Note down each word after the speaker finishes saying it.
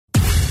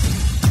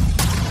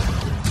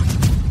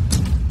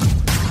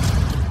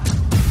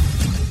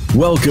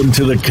Welcome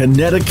to the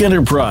Kinetic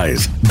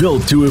Enterprise,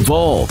 built to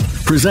evolve,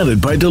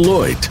 presented by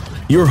Deloitte.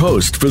 Your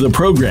host for the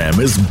program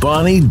is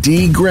Bonnie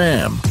D.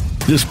 Graham.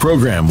 This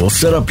program will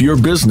set up your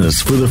business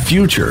for the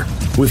future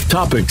with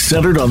topics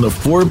centered on the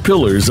 4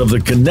 pillars of the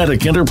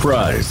Kinetic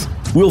Enterprise.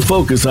 We'll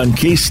focus on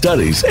case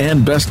studies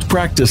and best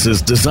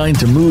practices designed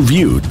to move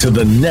you to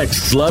the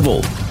next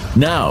level.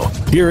 Now,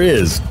 here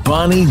is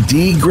Bonnie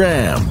D.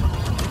 Graham.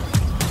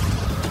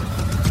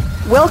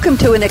 Welcome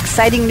to an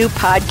exciting new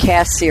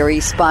podcast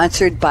series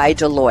sponsored by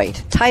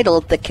Deloitte,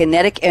 titled The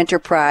Kinetic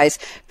Enterprise,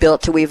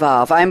 Built to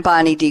Evolve. I'm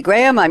Bonnie D.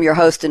 Graham. I'm your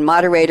host and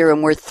moderator,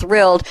 and we're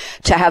thrilled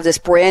to have this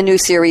brand new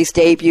series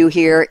debut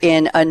here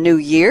in a new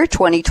year,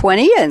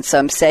 2020, and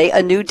some say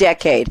a new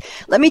decade.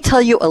 Let me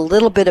tell you a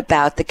little bit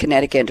about the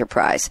Kinetic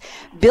Enterprise.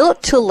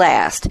 Built to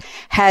last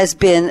has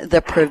been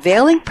the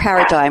prevailing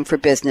paradigm for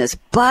business,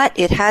 but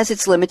it has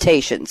its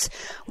limitations.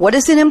 What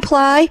does it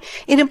imply?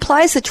 It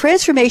implies that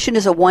transformation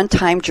is a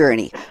one-time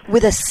journey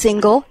with a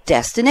single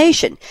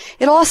destination.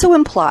 It also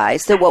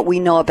implies that what we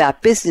know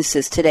about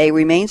businesses today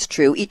remains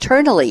true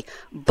eternally.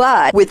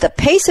 But with the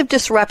pace of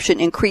disruption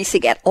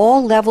increasing at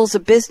all levels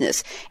of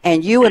business,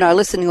 and you and our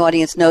listening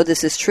audience know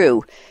this is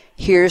true,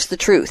 here's the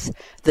truth.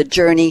 The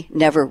journey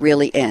never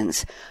really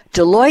ends.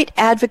 Deloitte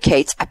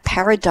advocates a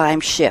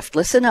paradigm shift.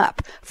 Listen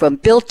up. From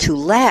built to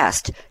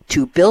last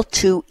to built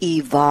to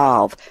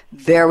evolve.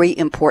 Very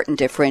important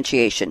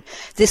differentiation.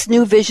 This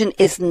new vision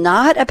is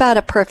not about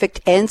a perfect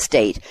end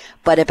state,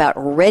 but about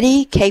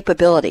ready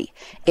capability.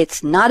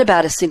 It's not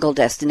about a single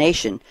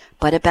destination,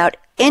 but about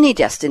any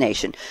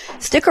destination.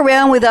 Stick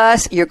around with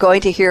us. You're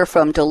going to hear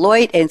from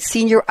Deloitte and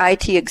senior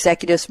IT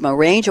executives from a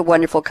range of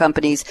wonderful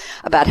companies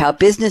about how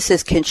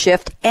businesses can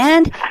shift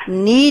and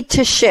need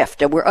to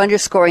shift, and we're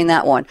underscoring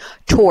that one,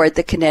 toward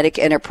the kinetic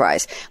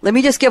enterprise. Let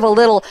me just give a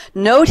little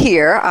note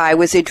here. I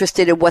was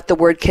interested in what the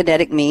word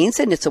kinetic means,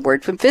 and it's a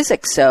word from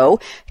physics. So,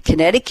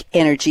 kinetic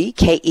energy,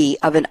 KE,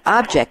 of an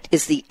object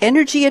is the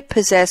energy it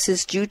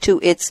possesses due to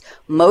its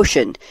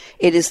motion.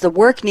 It is the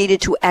work needed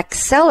to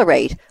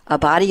accelerate a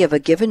body of a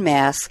given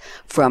mass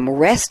from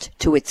rest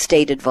to its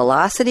stated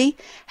velocity.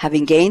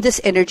 Having gained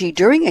this energy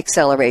during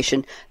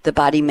acceleration, the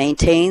body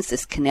maintains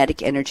this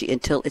kinetic energy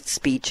until its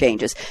speed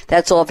changes.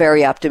 That's all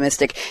very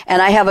optimistic.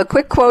 And I have a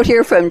quick quote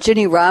here from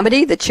Ginni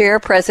Rometty, the chair,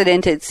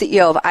 president, and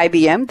CEO of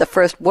IBM, the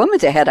first woman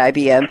to head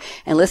IBM.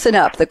 And listen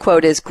up. The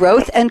quote is,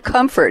 "Growth and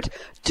comfort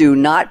do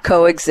not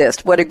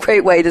coexist." What a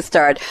great way to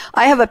start.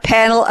 I have a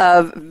panel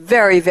of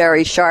very,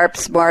 very sharp,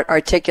 smart,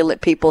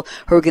 articulate people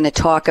who are going to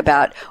talk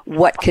about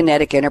what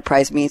kinetic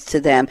enterprise means to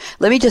them.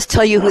 Let me just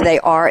tell you who they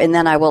are, and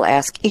then I will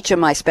ask each of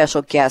my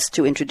special guests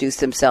to introduce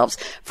themselves.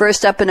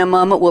 First up in a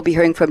moment, we'll be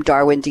hearing from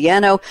Darwin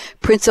Diano,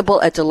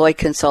 principal at Deloitte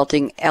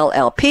Consulting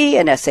LLP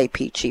and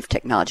SAP Chief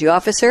Technology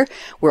Officer.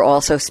 We're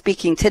also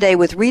speaking today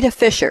with Rita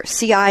Fisher,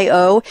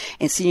 CIO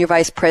and Senior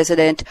Vice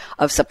President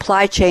of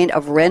Supply Chain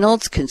of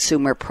Reynolds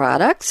Consumer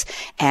Products,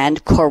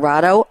 and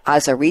Corrado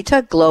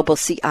Azzarita, Global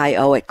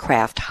CIO at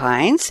Kraft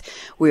Heinz.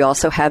 We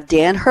also have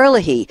Dan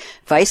Herlihy,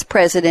 Vice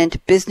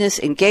President, Business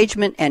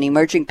Engagement and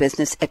Emerging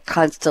Business at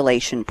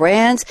Constellation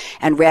Brands.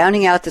 And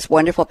rounding out this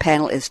wonderful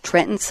panel is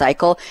Trenton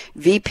Cycle,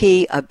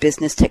 VP of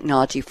Business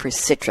Technology for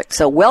Citrix.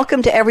 So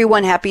welcome to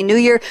everyone. Happy New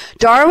Year.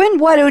 Darwin,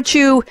 why don't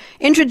you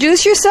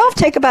introduce yourself?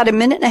 Take about a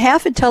minute and a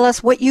half and tell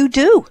us what you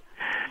do.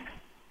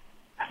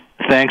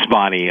 Thanks,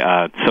 Bonnie.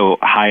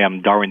 Hi,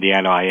 I'm Darwin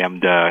Diano. I am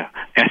the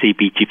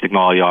SAP Chief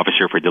Technology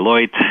Officer for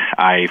Deloitte.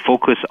 I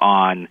focus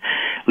on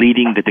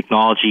leading the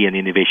technology and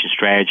innovation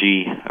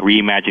strategy,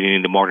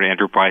 reimagining the modern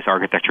enterprise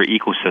architecture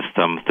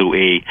ecosystem through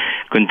a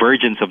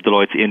convergence of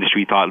Deloitte's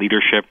industry thought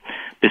leadership,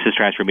 business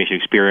transformation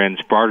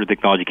experience, broader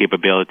technology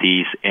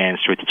capabilities, and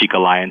strategic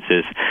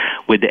alliances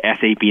with the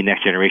SAP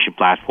Next Generation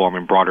platform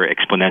and broader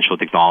exponential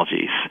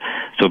technologies.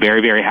 So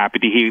very, very happy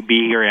to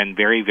be here and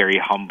very, very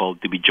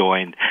humbled to be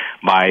joined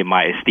by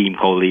my esteemed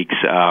colleagues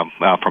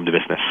from the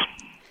business.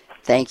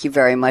 Thank you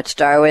very much,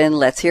 Darwin.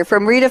 Let's hear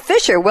from Rita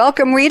Fisher.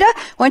 Welcome, Rita.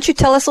 Why don't you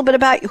tell us a little bit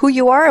about who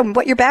you are and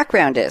what your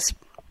background is?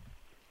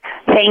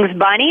 Thanks,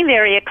 Bonnie.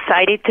 Very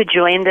excited to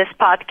join this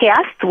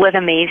podcast with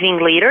amazing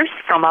leaders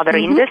from other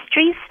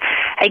industries.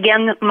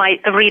 Again,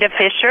 Rita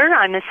Fisher.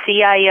 I'm a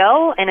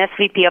CIO and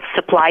SVP of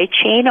Supply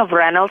Chain of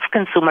Reynolds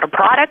Consumer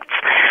Products.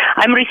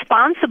 I'm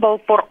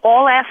responsible for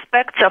all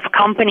aspects of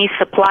company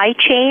supply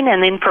chain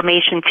and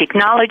information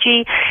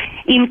technology,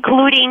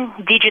 including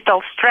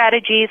digital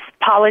strategies,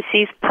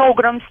 policies,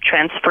 programs,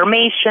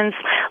 transformations,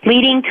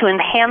 leading to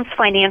enhanced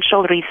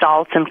financial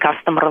results and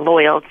customer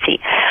loyalty.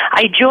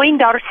 I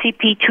joined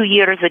RCP 2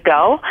 years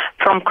ago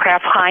from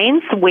Kraft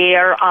Heinz,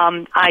 where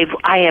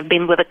I have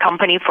been with the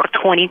company for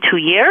 22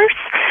 years,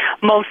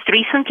 most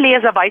recently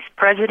as a vice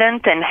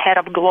president and head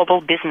of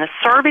global business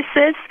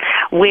services,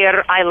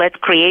 where I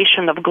led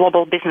creation of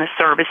global business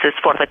services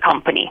for the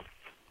company.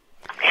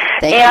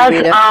 As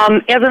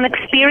an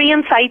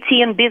experienced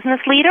IT and business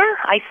leader,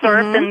 I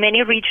served in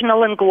many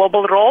regional and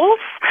global roles,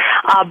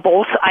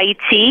 both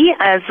IT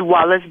as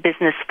well as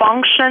business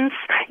functions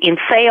in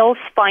sales,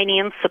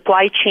 finance,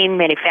 supply chain,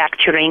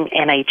 manufacturing,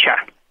 and HR.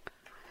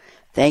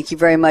 Thank you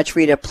very much,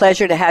 Rita.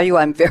 Pleasure to have you.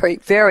 I'm very,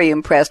 very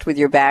impressed with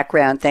your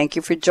background. Thank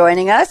you for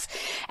joining us.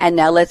 And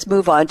now let's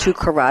move on to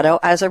Corrado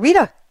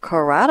Azarita.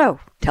 Corrado,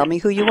 tell me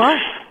who you are.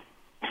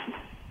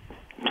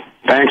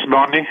 Thanks,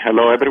 Bonnie.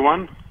 Hello,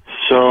 everyone.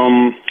 So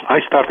I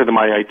started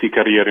my IT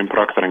career in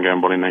Procter &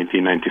 Gamble in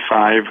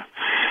 1995,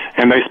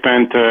 and I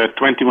spent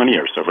 21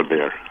 years over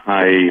there.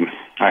 I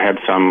had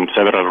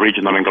several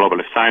regional and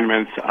global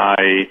assignments.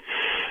 I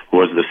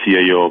was the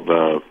CEO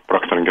of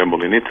Procter &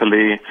 Gamble in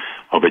Italy,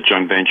 of a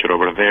joint venture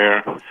over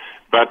there.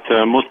 But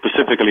most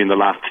specifically in the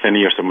last 10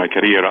 years of my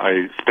career,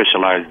 I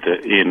specialized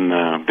in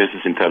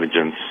business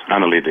intelligence,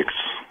 analytics,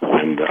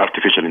 and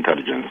artificial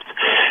intelligence.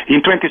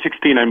 In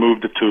 2016, I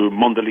moved to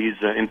Mondelez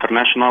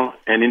International,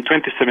 and in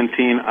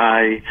 2017,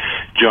 I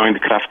joined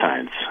Kraft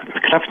Heinz.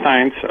 At Kraft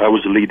Heinz, I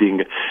was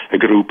leading a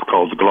group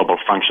called Global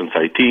Functions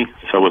IT,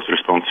 so I was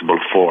responsible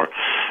for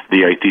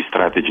the IT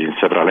strategy in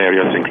several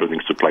areas,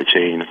 including supply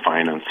chain,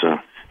 finance,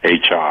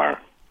 HR,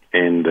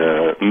 and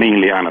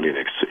mainly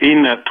analytics.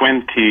 In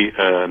October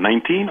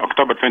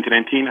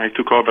 2019, I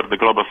took over the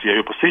global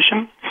CIO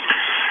position,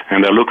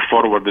 and I look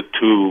forward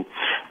to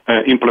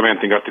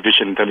implementing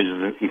artificial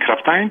intelligence in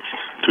Kraft Heinz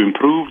to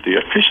improve the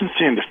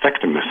efficiency and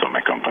effectiveness of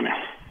my company.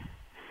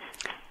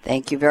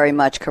 Thank you very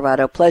much,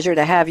 Corrado. Pleasure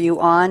to have you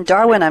on.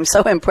 Darwin, I'm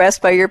so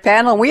impressed by your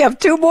panel. We have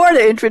two more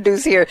to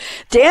introduce here.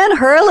 Dan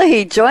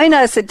Hurley, join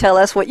us and tell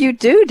us what you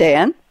do,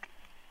 Dan.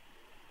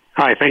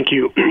 Hi, thank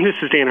you. This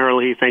is Dan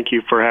Hurley. Thank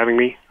you for having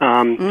me.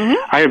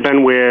 I have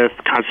been with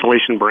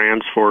Constellation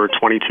Brands for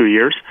 22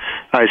 years.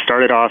 I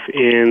started off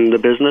in the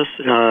business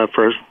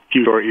for a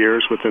few short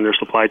years within their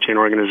supply chain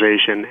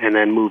organization, and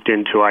then moved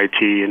into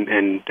IT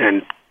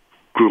and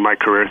grew my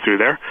career through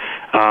there.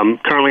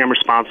 Currently, I'm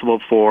responsible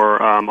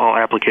for all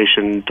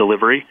application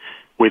delivery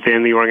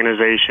within the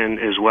organization,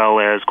 as well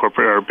as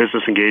corporate or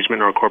business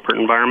engagement or corporate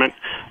environment.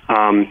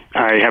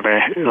 I have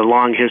a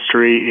long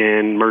history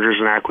in mergers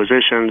and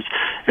acquisitions,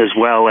 as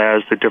well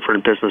as the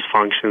different business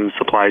functions,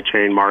 supply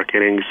chain,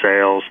 marketing,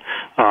 sales,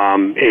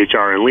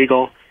 HR, and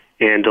legal,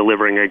 and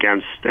delivering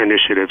against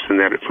initiatives in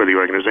that for the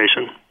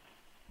organization.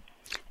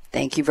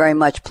 Thank you very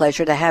much.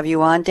 Pleasure to have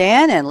you on,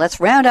 Dan. And let's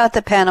round out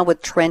the panel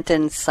with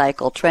Trenton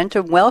Cycle.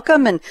 Trenton,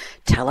 welcome, and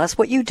tell us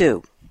what you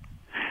do.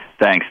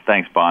 Thanks,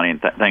 Bonnie,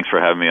 and thanks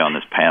for having me on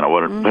this panel.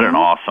 What an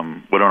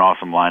awesome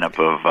lineup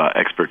of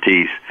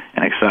expertise,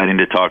 and exciting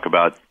to talk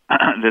about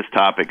this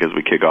topic as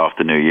we kick off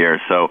the new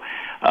year. So,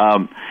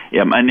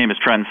 my name is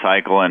Trenton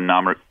Cycle, and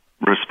I'm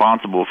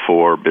responsible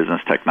for business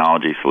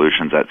technology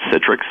solutions at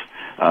Citrix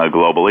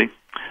globally.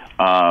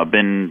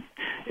 Been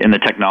in the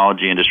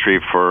technology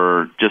industry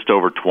for just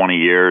over 20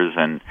 years,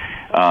 and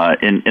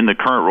in the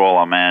current role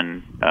I'm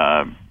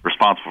in,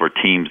 responsible for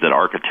teams that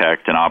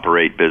architect and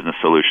operate business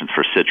solutions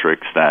for Citrix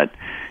that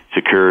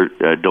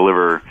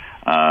deliver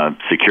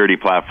security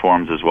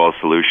platforms as well as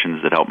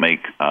solutions that help make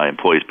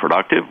employees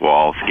productive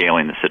while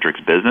scaling the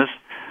Citrix business.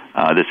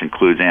 This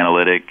includes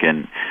analytic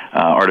and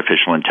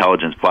artificial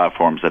intelligence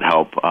platforms that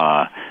help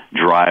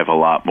drive a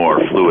lot more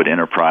fluid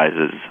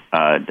enterprises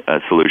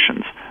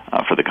solutions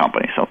for the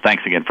company. So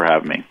thanks again for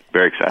having me.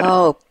 Very excited.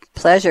 Oh,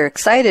 pleasure.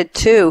 Excited,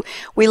 too.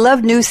 We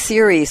love new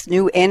series,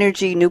 new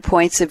energy, new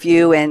points of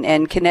view,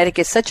 and kinetic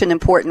is such an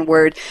important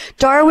word.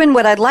 Darwin,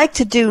 what I'd like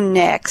to do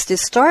next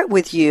is start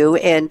with you,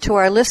 and to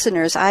our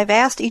listeners, I've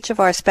asked each of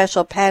our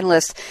special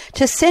panelists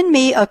to send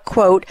me a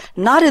quote,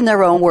 not in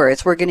their own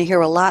words. We're going to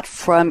hear a lot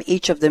from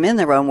each of them in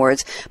their own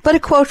words, but a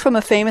quote from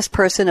a famous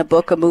person, a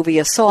book, a movie,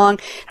 a song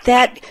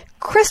that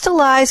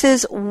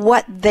crystallizes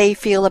what they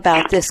feel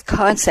about this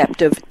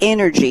concept of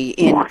energy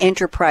in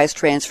enterprise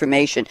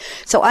transformation.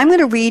 So I'm going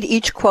to read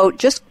each quote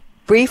just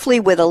briefly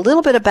with a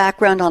little bit of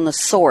background on the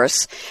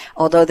source,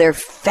 although they're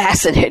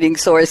fascinating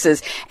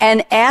sources,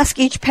 and ask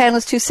each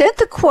panelist who sent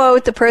the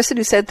quote, the person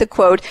who sent the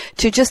quote,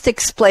 to just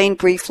explain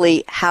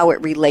briefly how it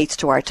relates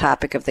to our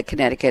topic of the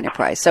Kinetic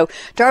Enterprise. So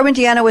Darwin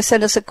Diano has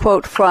sent us a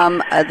quote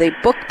from the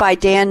book by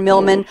Dan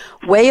Millman,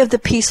 Way of the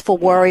Peaceful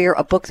Warrior,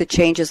 a book that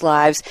changes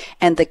lives,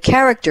 and the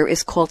character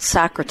is called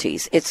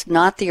Socrates. It's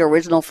not the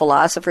original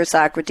philosopher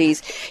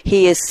Socrates.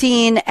 He is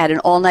seen at an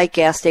all-night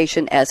gas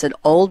station as an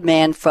old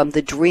man from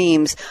the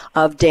dreams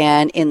of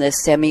Dan in the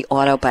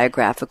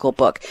semi-autobiographical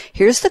book.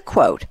 Here's the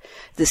quote.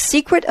 The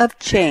secret of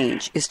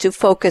change is to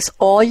focus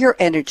all your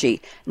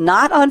energy,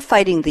 not on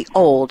fighting the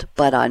old,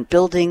 but on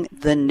building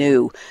the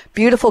new.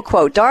 Beautiful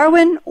quote.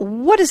 Darwin,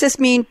 what does this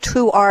mean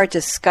to our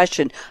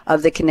discussion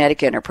of the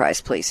Kinetic Enterprise,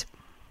 please?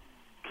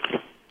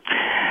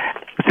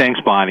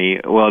 Thanks, Bonnie.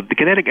 Well, the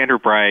Kinetic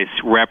Enterprise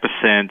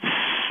represents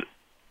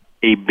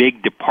a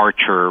big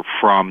departure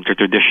from the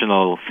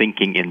traditional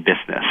thinking in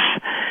business.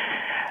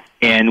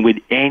 And with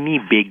any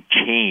big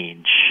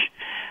change,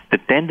 the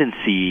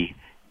tendency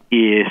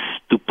is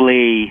to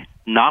play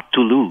not to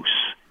lose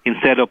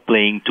instead of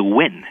playing to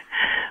win.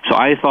 So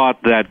I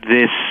thought that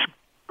this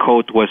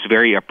quote was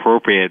very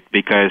appropriate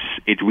because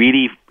it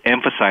really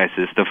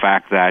emphasizes the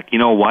fact that, you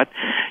know what,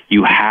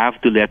 you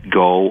have to let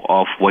go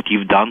of what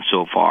you've done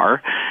so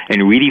far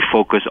and really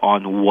focus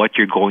on what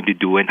you're going to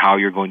do and how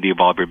you're going to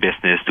evolve your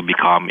business to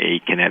become a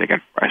Kinetic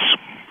Enterprise.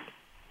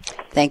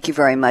 Thank you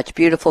very much.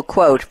 Beautiful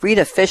quote.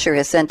 Rita Fisher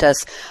has sent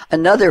us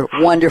another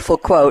wonderful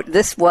quote.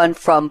 This one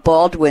from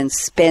Baldwin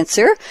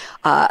Spencer.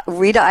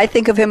 Rita, I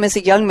think of him as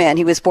a young man.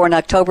 He was born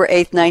October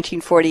 8th,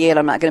 1948.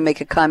 I'm not going to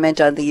make a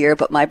comment on the year,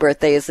 but my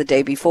birthday is the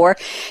day before.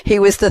 He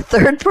was the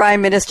third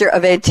Prime Minister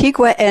of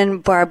Antigua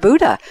and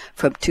Barbuda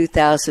from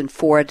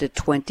 2004 to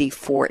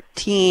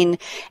 2014.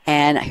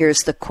 And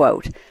here's the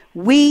quote.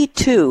 We,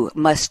 too,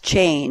 must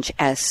change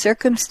as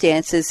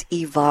circumstances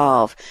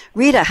evolve.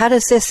 Rita, how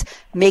does this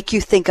make you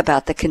think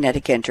about the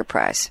Kinetic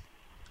Enterprise?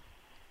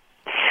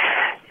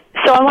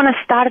 So I want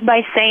to start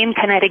by saying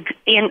Kinetic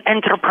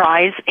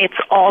Enterprise, it's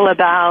all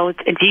about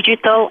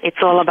digital, it's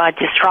all about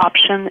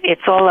disruption,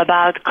 it's all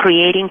about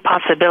creating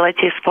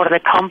possibilities for the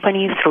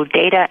company through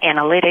data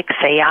analytics,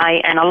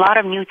 AI, and a lot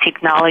of new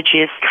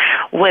technologies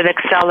with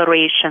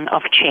acceleration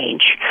of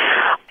change.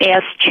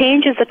 As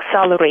change is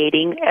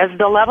accelerating, as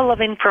the level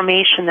of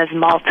information is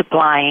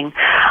multiplying,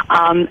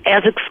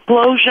 as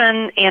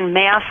explosion and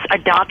mass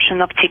adoption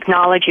of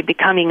technology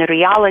becoming a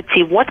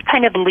reality, what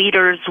kind of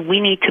leaders we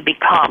need to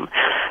become?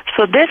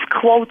 So this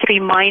quote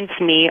reminds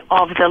me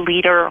of the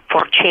leader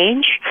for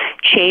change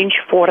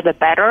for the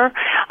better,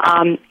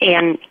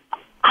 and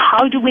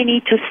how do we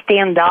need to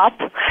stand up,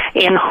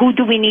 and who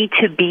do we need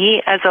to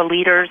be as the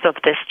leaders of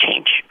this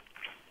change?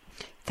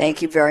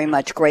 Thank you very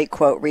much. Great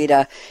quote,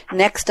 Rita.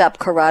 Next up,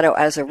 Corrado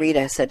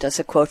Azarita sent us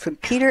a quote from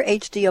Peter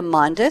H.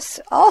 Diamandis,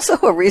 also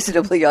a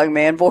reasonably young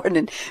man, born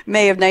in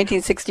May of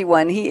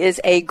 1961. He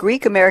is a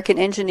Greek-American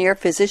engineer,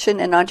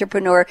 physician, and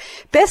entrepreneur,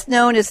 best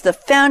known as the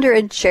founder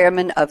and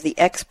chairman of the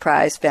X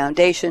Prize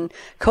Foundation,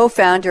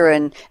 co-founder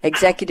and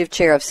executive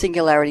chair of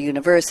Singularity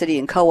University,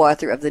 and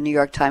co-author of the New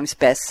York Times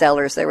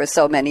bestsellers. There were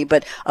so many,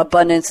 but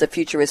Abundance, The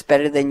Future is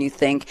Better Than You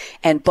Think,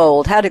 and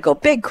Bold, How to Go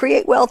Big,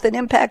 Create Wealth, and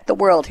Impact the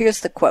World. Here's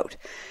the quote.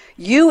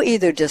 You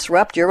either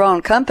disrupt your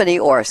own company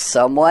or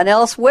someone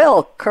else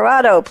will.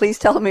 Corrado, please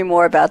tell me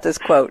more about this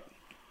quote.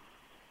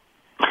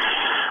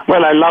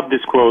 Well, I love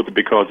this quote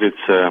because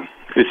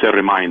it's a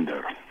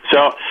reminder.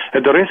 So,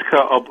 at the risk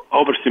of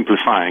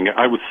oversimplifying,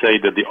 I would say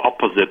that the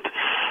opposite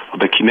of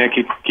the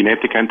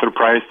kinetic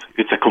enterprise,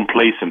 it's a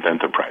complacent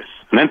enterprise.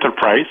 An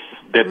enterprise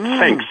that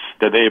thinks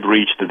that they've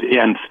reached the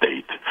end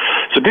state.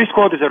 So this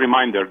quote is a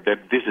reminder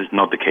that this is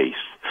not the case.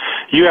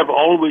 You have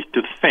always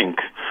to think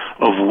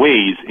of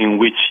ways in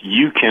which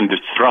you can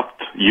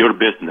disrupt your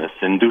business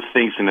and do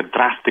things in a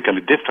drastically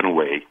different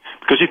way.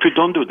 Because if you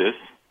don't do this,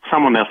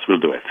 someone else will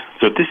do it.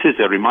 So this is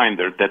a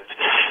reminder that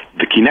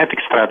the kinetic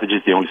strategy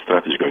is the only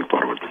strategy going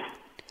forward.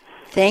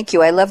 Thank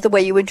you. I love the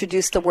way you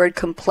introduced the word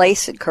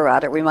complacent,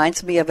 Corrado. It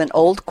reminds me of an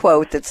old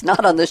quote that's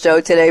not on the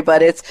show today,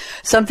 but it's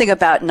something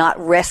about not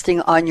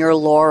resting on your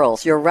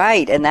laurels. You're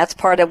right, and that's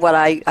part of what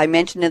I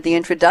mentioned in the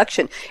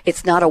introduction.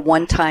 It's not a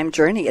one-time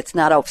journey. It's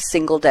not a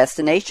single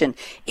destination.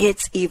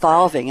 It's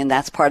evolving, and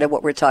that's part of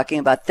what we're talking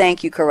about.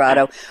 Thank you,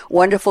 Corrado.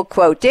 Wonderful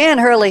quote. Dan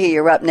Hurley,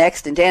 you're up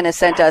next, and Dan has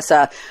sent us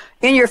a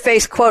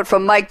in-your-face quote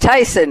from Mike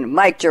Tyson.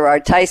 Mike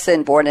Gerard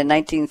Tyson, born in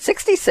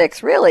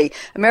 1966, really.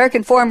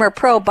 American former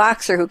pro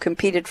boxer who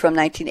competed from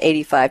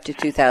 1985 to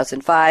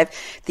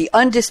 2005. The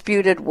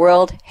undisputed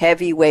world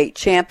heavyweight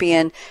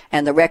champion,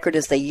 and the record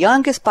is the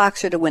youngest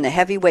boxer to win a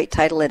heavyweight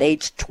title at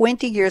age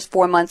 20 years,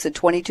 4 months, and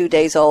 22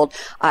 days old.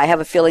 I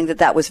have a feeling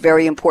that was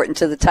very important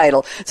to the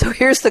title. So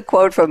here's the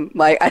quote from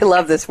Mike. I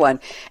love this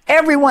one.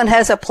 Everyone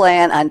has a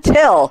plan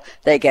until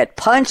they get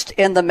punched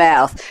in the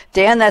mouth.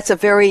 Dan, that's a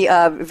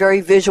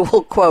very visual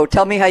quote.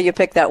 Tell me how you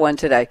picked that one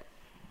today.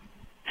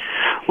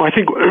 Well, I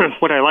think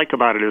what I like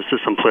about it is the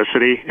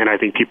simplicity, and I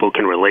think people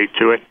can relate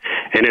to it.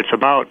 And it's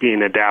about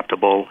being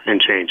adaptable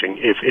and changing.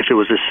 If it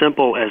was as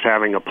simple as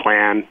having a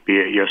plan, be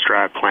it your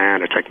strat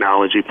plan, a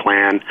technology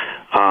plan,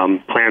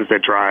 plans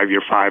that drive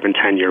your 5 and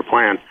 10 year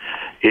plan,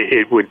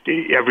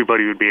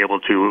 everybody would be able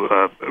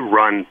to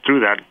run through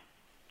that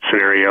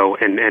scenario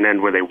and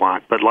end where they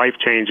want. But life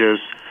changes,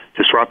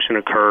 disruption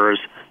occurs.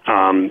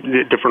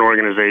 Different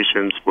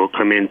organizations will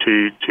come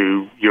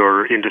into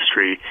your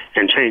industry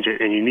and change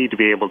it, and you need to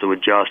be able to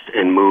adjust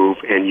and move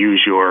and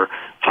use your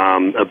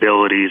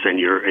abilities and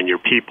your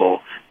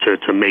people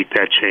to make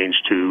that change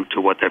to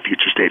what that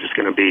future state is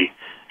going to be.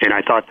 And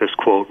I thought this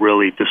quote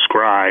really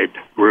described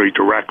very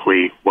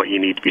directly what you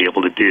need to be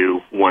able to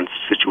do once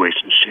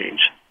situations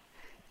change.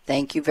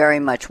 Thank you very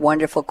much.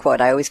 Wonderful quote.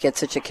 I always get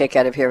such a kick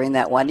out of hearing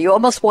that one. You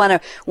almost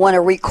want to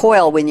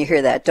recoil when you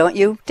hear that, don't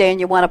you, Dan?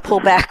 You want to pull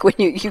back when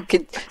you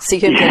can see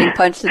him getting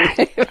punched in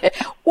the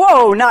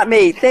Whoa, not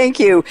me. Thank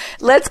you.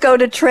 Let's go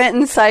to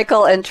Trenton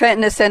Cycle, and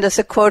Trenton has sent us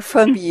a quote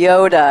from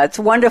Yoda. It's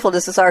wonderful.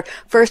 This is our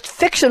first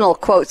fictional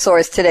quote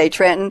source today,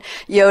 Trenton.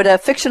 Yoda,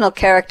 fictional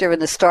character in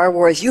the Star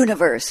Wars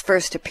universe,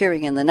 first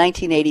appearing in the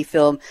 1980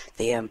 film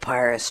The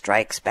Empire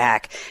Strikes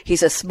Back.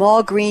 He's a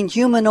small green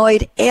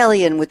humanoid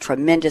alien with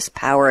tremendous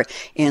power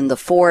in the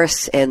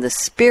Force, and the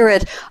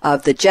spirit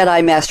of the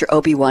Jedi Master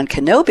Obi-Wan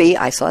Kenobi,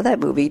 I saw that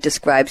movie,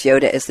 describes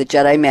Yoda as the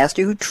Jedi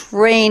Master who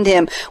trained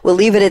him. We'll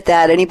leave it at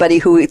that. Anybody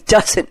who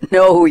doesn't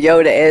know who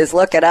Yoda is,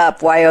 look it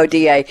up,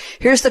 YODA.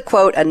 Here's the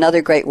quote,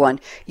 another great one.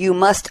 You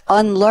must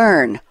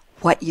unlearn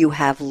what you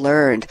have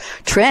learned.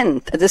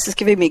 Trenton, this is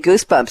giving me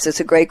goosebumps. It's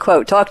a great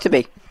quote. Talk to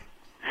me.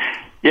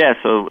 Yeah,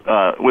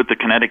 so with the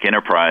Kinetic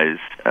Enterprise,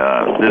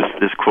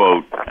 this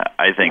quote,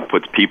 I think,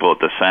 puts people at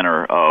the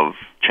center of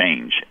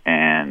change.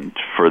 And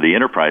for the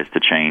enterprise to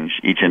change,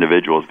 each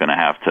individual is going to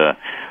have to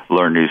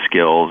learn new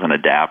skills and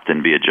adapt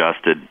and be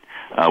adjusted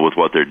with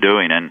what they're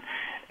doing. And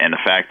the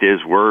fact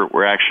is,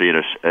 we're actually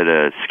at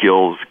a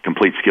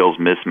complete skills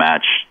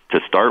mismatch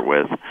to start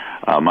with,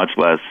 much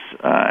less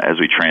as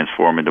we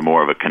transform into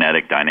more of a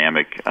kinetic,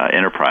 dynamic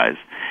enterprise.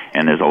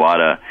 And there's a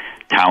lot of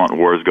talent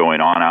wars going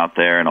on out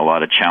there and a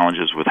lot of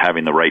challenges with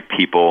having the right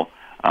people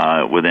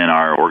within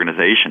our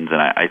organizations.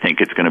 And I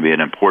think it's going to be an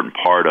important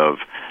part of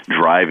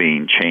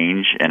driving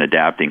change and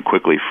adapting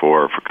quickly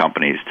for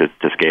companies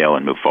to scale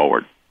and move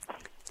forward.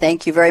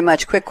 Thank you very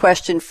much. Quick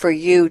question for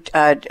you,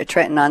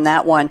 Trenton, on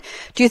that one.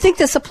 Do you think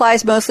this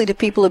applies mostly to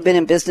people who've been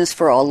in business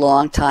for a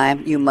long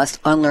time? You must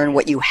unlearn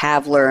what you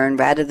have learned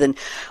rather than,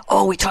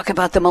 we talk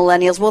about the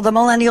millennials. Well, the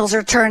millennials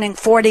are turning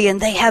 40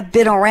 and they have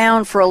been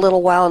around for a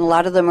little while, and a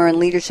lot of them are in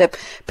leadership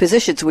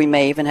positions. We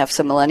may even have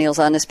some millennials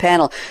on this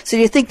panel. So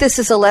do you think this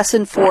is a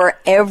lesson for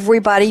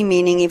everybody,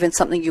 meaning even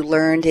something you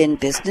learned in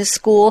business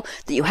school,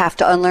 that you have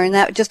to unlearn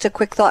that? Just a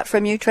quick thought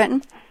from you,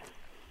 Trenton.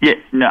 Yeah,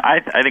 no,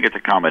 I think it's a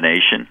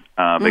combination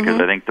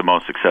because I think the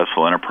most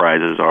successful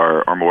enterprises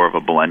are more of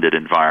a blended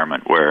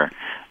environment where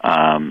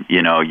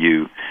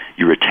you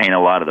retain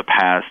a lot of the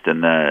past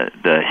and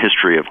the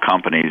history of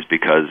companies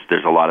because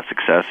there's a lot of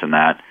success in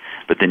that,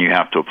 but then you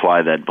have to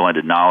apply that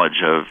blended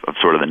knowledge of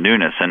sort of the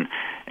newness and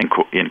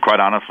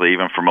quite honestly,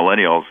 even for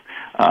millennials,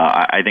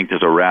 I think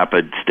there's a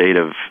rapid state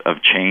of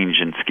change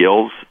in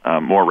skills,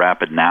 more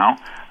rapid now.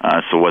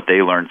 So what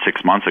they learned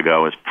 6 months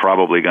ago is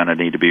probably going to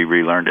need to be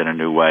relearned in a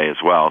new way as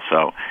well.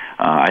 So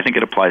I think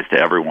it applies to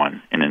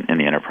everyone in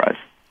the enterprise.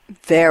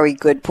 Very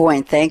good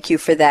point. Thank you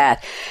for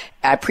that.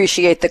 I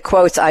appreciate the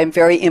quotes. I'm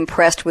very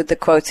impressed with the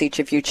quotes each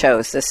of you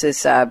chose. This is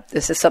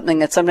something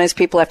that sometimes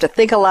people have to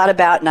think a lot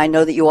about, and I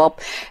know that you all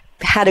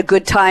had a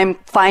good time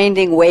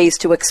finding ways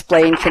to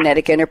explain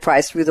Kinetic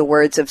Enterprise through the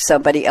words of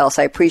somebody else.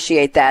 I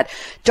appreciate that.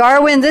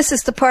 Darwin, this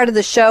is the part of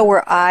the show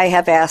where I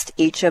have asked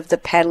each of the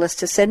panelists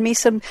to send me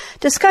some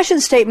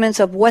discussion statements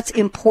of what's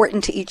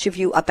important to each of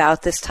you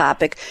about this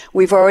topic.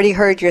 We've already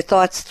heard your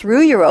thoughts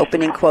through your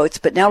opening quotes,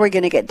 but now we're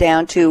going to get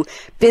down to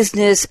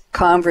business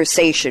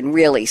conversation,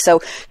 really.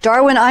 So,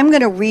 Darwin, I'm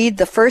going to read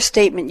the first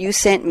statement you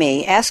sent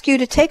me, ask you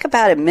to take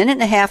about a minute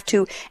and a half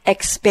to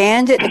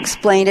expand it,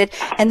 explain it,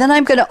 and then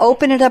I'm going to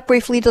open it up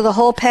briefly to the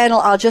whole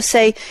panel. I'll just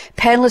say,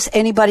 panelists,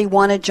 anybody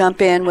want to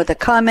jump in with a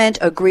comment,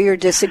 agree or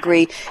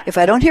disagree? If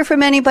I don't hear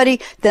from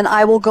anybody, then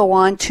I will go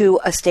on to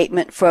a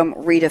statement from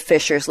Rita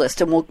Fisher's list,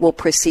 and we'll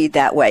proceed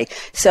that way.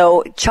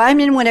 So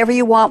chime in whenever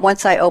you want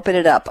once I open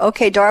it up.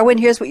 Okay, Darwin,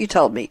 here's what you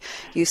told me.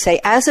 You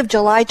say, as of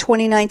July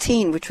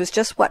 2019, which was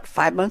just,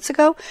 5 months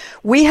ago,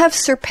 we have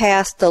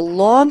surpassed the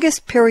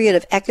longest period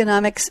of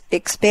economic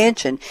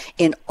expansion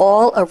in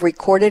all of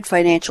recorded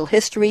financial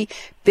history.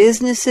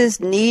 Businesses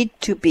need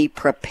to be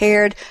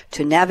prepared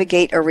to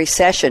navigate a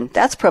recession.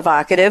 That's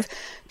provocative.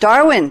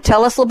 Darwin,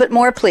 tell us a little bit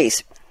more,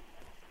 please.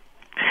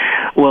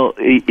 Well,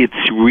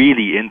 it's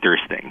really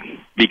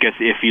interesting because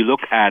if you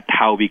look at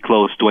how we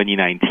closed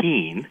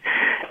 2019,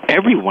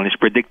 everyone is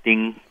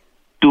predicting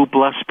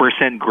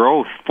 2+%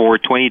 growth for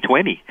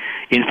 2020.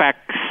 In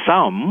fact,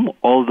 some,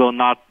 although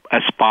not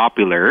as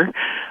popular,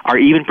 are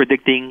even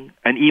predicting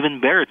an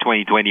even better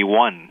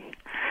 2021.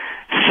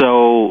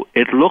 So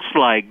it looks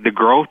like the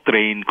growth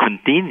train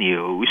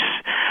continues,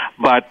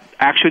 but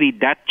actually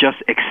that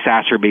just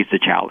exacerbates the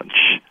challenge.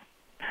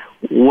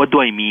 What do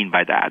I mean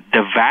by that?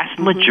 The vast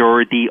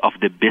majority of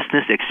the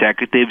business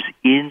executives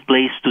in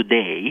place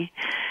today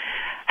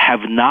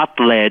have not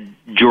led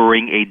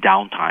during a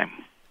downtime.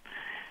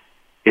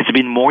 It's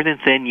been more than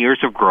 10 years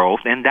of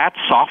growth, and that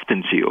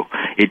softens you.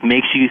 It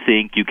makes you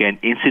think you can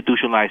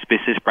institutionalize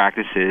business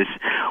practices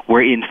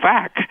where, in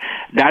fact,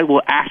 that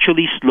will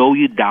actually slow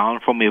you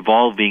down from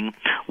evolving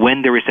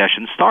when the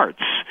recession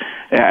starts.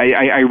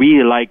 I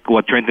really like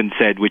what Trenton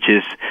said, which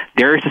is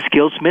there is a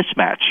skills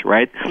mismatch,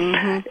 right?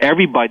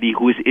 Everybody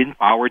who is in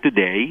power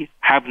today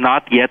have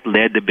not yet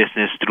led the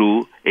business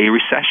through a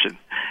recession.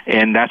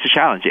 And that's a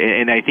challenge.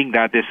 And I think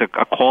that is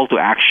a call to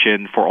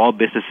action for all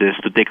businesses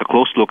to take a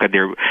close look at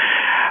their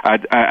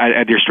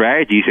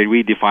strategies and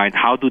redefine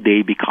how do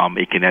they become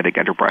a kinetic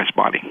enterprise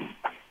body.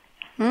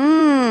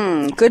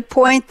 Good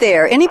point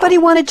there. Anybody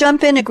want to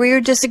jump in, agree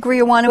or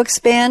disagree, or want to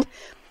expand?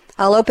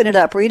 I'll open it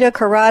up. Rita,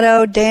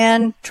 Corrado,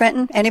 Dan,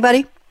 Trenton,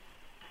 anybody?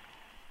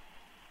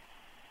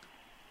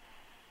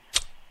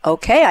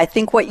 Okay, I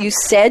think what you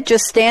said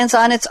just stands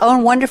on its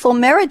own wonderful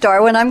merit,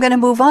 Darwin. I'm going to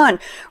move on.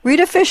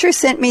 Rita Fisher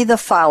sent me the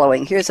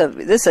following. This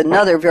is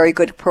another very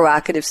good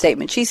provocative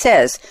statement. She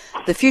says,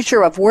 the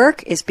future of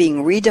work is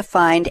being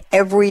redefined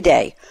every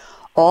day.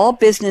 All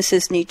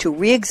businesses need to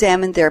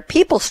re-examine their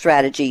people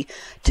strategy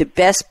to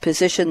best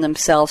position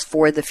themselves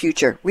for the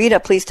future. Rita,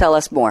 please tell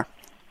us more.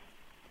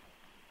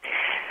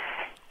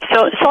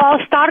 So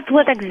I'll start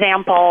with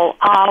example.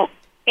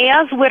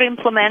 as we're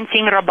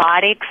implementing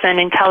robotics and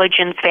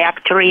intelligent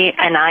factory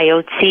and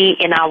IoT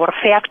in our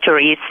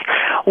factories,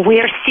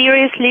 we're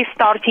seriously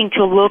starting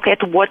to look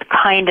at what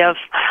kind of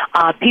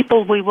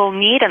people we will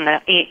need in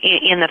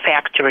the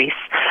factories.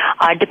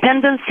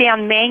 Dependency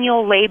on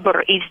manual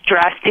labor is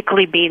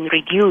drastically being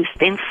reduced.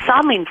 In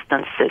some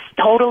instances,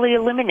 totally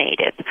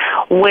eliminated.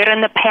 Where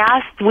in the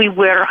past we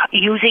were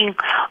using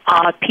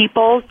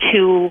people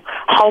to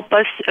help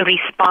us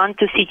respond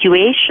to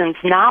situations,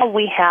 now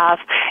we have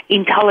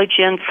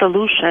intelligent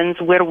solutions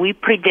where we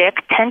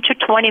predict 10 to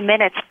 20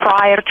 minutes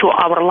prior to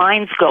our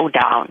lines go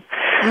down.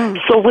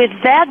 So with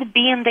that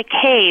being the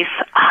case,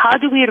 how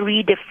do we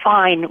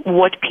redefine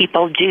what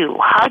people do?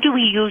 How do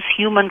we use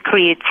human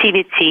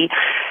creativity,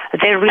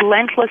 their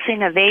relentless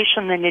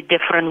innovation in a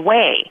different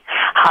way?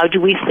 How do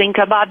we think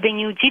about the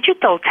new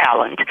digital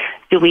talent?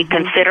 Do we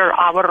consider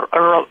our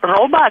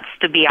robots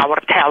to be our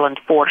talent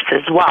force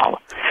as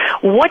well?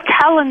 What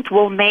talent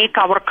will make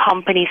our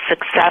company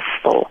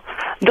successful?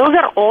 Those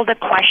are all the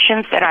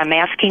questions that I'm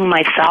asking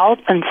myself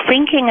and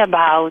thinking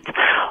about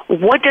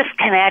what does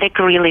Kinetic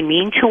really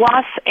mean to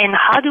us and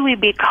how do we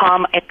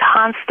become a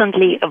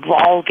constantly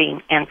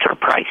evolving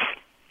enterprise?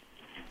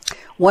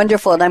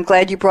 Wonderful, and I'm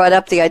glad you brought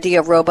up the idea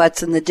of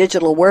robots in the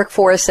digital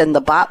workforce and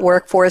the bot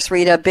workforce,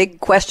 Rita. Big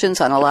questions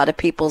on a lot of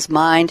people's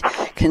mind,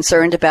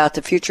 concerned about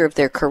the future of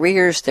their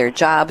careers, their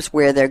jobs,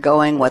 where they're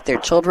going, what their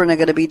children are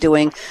going to be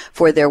doing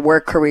for their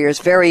work careers.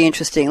 Very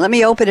interesting. Let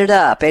me open it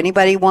up.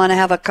 Anybody want to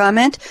have a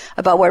comment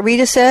about what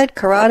Rita said?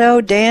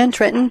 Corrado, Dan,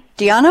 Trenton,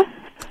 Deanna,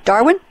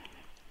 Darwin?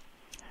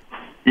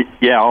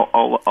 Yeah,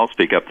 I'll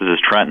speak up. This is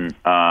Trenton.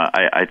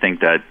 I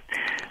think that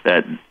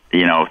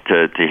you know,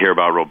 to hear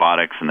about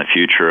robotics and the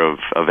future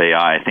of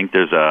AI, I think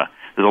there's a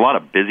lot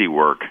of busy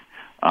work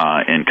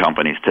in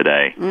companies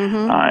today,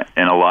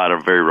 and a lot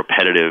of very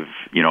repetitive,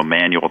 you know,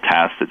 manual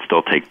tasks that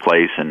still take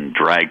place and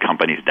drag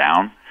companies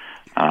down.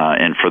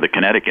 And for the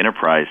Kinetic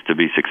Enterprise to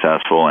be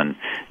successful and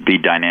be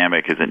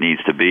dynamic as it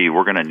needs to be,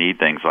 we're going to need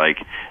things like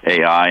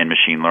AI and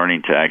machine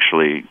learning to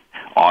actually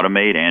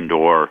automate and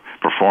or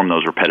perform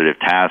those repetitive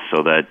tasks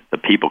so that the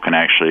people can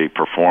actually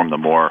perform the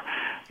more,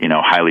 you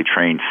know, highly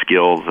trained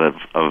skills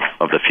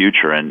of the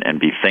future and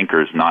be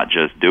thinkers, not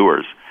just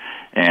doers.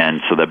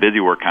 And so the busy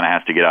work kind of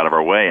has to get out of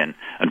our way. And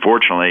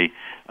unfortunately,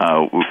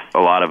 a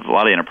lot of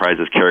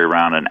enterprises carry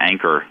around an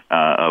anchor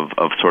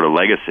of sort of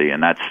legacy,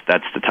 and that's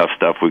the tough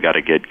stuff. We got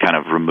to get kind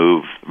of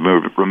remove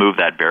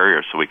that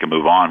barrier so we can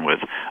move on with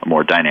a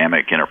more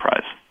dynamic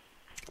enterprise.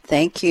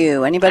 Thank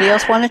you. Anybody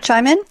else want to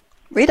chime in?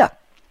 Rita.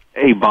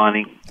 Hey,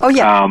 Bonnie. Oh,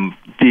 yeah.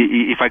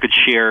 If I could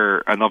share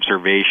an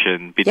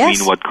observation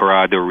between what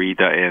Corrado,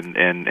 Rita,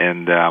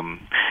 and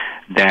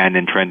Dan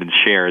and Trenton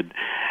shared,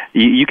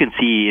 you can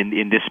see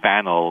in this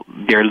panel,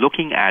 they're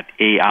looking at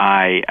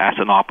AI as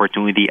an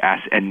opportunity, as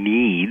a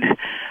need,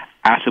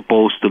 as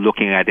opposed to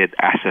looking at it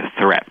as a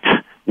threat,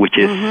 which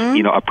is,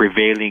 you know, a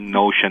prevailing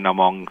notion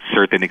among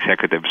certain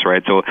executives,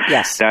 right? So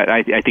that,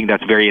 I think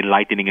that's very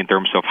enlightening in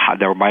terms of how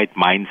the right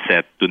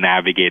mindset to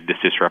navigate this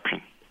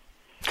disruption.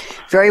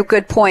 Very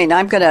good point.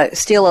 I'm going to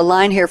steal a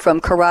line here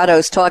from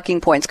Corrado's talking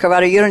points.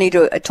 Corrado, you don't need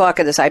to talk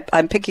of this.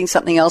 I'm picking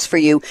something else for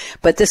you,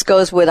 but this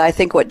goes with, I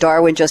think, what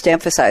Darwin just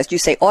emphasized. You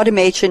say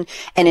automation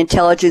and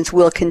intelligence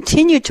will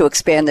continue to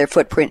expand their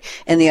footprint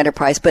in the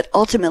enterprise, but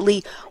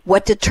ultimately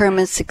what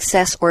determines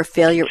success or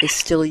failure is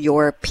still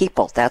your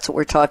people. That's what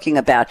we're talking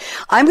about.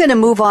 I'm going to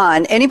move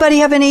on. Anybody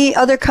have any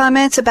other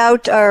comments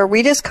about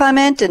Rita's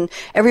comment and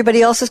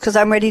everybody else's? Because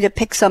I'm ready to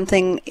pick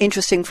something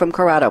interesting from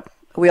Corrado. Are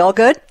we all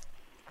good?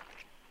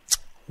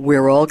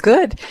 We're all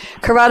good.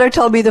 Corrado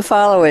told me the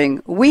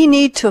following: we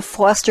need to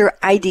foster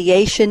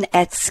ideation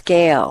at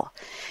scale.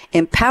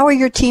 Empower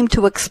your team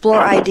to explore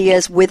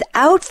ideas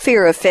without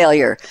fear of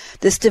failure.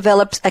 This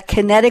develops a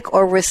kinetic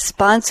or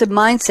responsive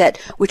mindset,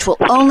 which will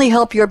only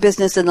help your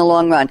business in the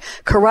long run.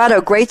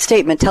 Corrado, great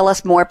statement. Tell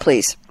us more,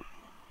 please.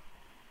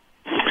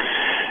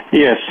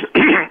 Yes,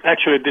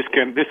 actually,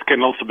 this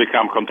can also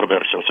become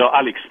controversial. So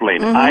I'll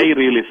explain. I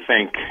really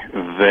think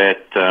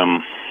that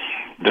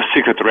the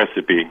secret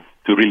recipe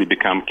to really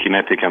become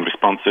kinetic and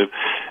responsive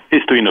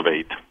is to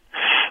innovate.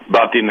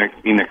 But in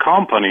a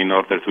company, in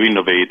order to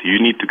innovate,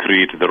 you need to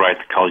create the right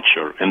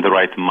culture and the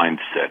right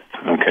mindset.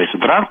 Okay, so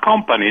there are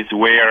companies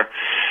where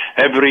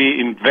every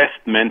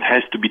investment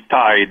has to be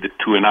tied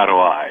to an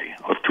ROI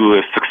or to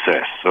a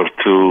success or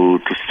to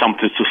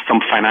some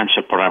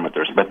financial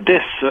parameters. But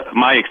this,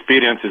 my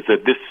experience is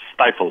that this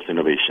stifles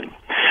innovation.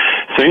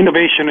 So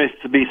innovation is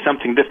to be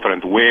something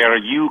different, where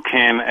you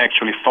can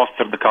actually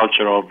foster the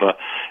culture of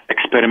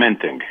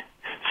experimenting.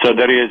 So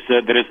there is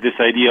this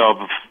idea of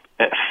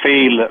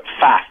fail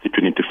fast if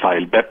you need to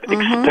fail, but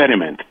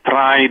experiment,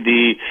 try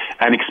the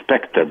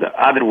unexpected.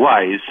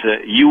 Otherwise,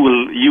 you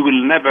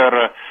will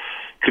never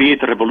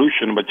create a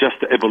revolution, but just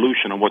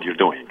evolution of what you're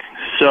doing.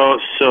 So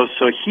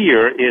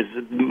here is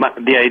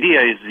the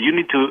idea is you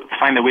need to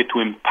find a way to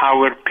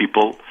empower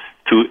people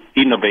to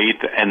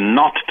innovate and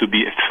not to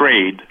be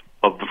afraid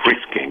of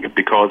risking,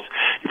 because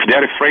if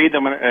they're afraid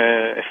of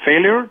a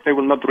failure, they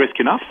will not risk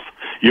enough.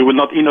 You will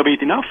not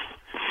innovate enough.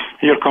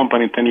 your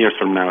company 10 years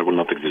from now will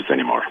not exist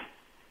anymore.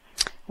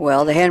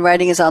 Well, the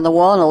handwriting is on the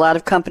wall, and a lot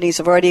of companies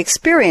have already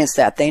experienced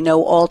that. They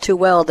know all too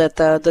well that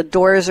the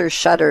doors are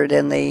shuttered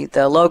and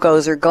the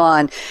logos are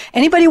gone.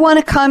 Anybody want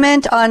to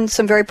comment on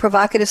some very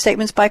provocative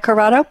statements by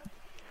Corrado?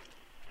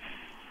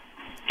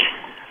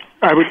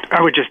 I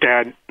would just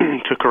add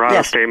to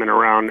Corrado's statement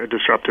around a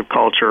disruptive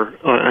culture.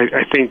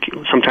 I think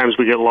sometimes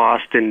we get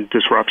lost in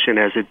disruption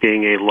as it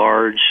being a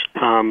large,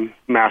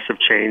 massive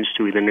change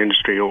to either an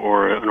industry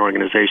or an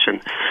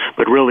organization.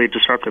 But really,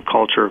 disruptive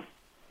culture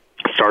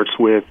starts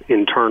with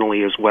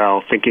internally as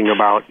well, thinking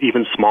about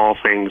even small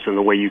things and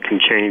the way you can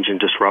change and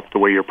disrupt the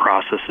way your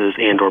processes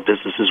and or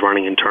business is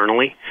running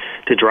internally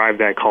to drive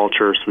that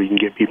culture so you can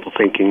get people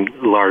thinking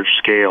large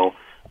scale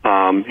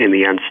in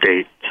the end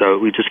state. So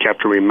we just have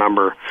to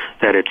remember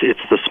that it's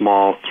the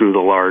small through the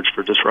large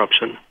for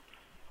disruption.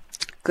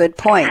 Good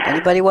point.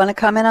 Anybody want to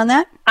comment on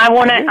that? I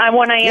want to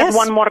add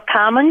one more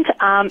comment,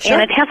 Sure.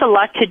 and it has a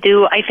lot to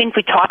do. I think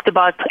we talked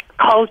about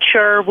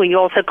culture. We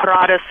also,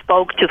 Corrado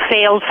spoke to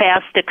fail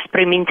fast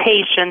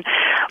experimentation.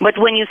 But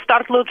when you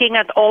start looking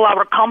at all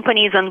our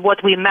companies and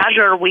what we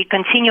measure, we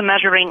continue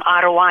measuring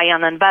ROI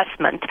on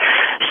investment.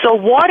 So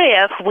what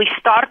if we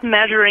start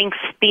measuring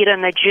speed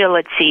and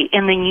agility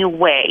in a new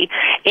way,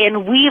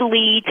 and we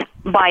lead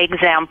by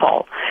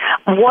example?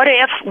 What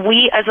if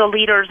we, as the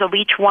leaders of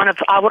each one of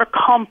our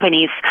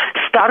companies,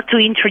 start to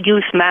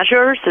introduce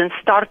measures and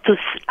start to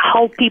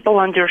help people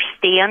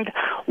understand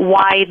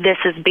why this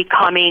is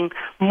becoming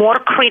more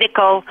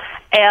critical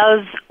as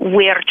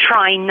we're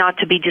trying not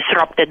to be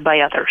disrupted by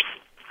others?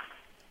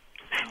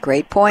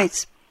 Great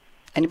points.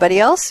 Anybody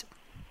else?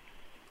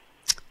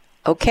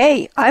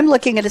 Okay, I'm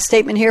looking at a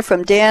statement here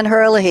from Dan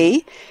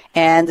Herlihy,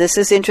 and this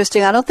is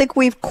interesting. I don't think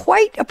we've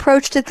quite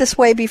approached it this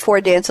way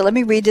before, Dan, so let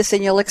me read this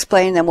and you'll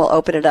explain, and then we'll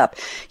open it up.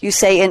 You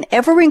say, an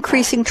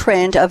ever-increasing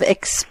trend of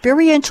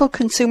experiential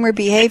consumer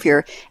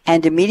behavior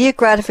and immediate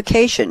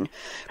gratification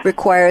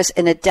requires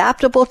an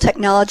adaptable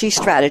technology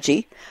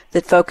strategy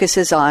that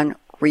focuses on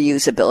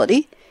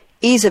reusability,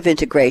 ease of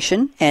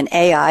integration, and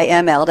AI,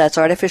 ML, that's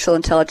artificial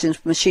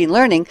intelligence, machine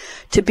learning,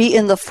 to be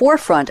in the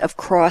forefront of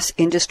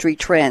cross-industry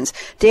trends.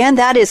 Dan,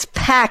 that is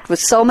packed with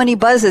so many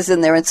buzzes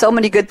in there and so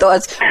many good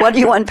thoughts. What do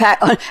you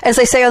unpack? As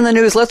they say on the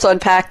news, let's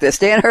unpack this.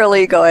 Dan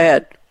Herlihy, go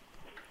ahead.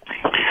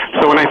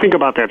 So when I think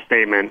about that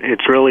statement,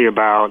 it's really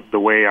about the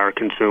way our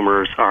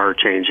consumers are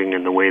changing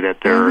and the way that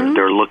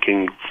they're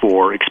looking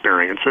for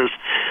experiences.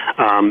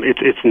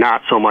 It's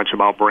not so much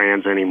about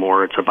brands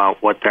anymore. It's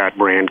about what that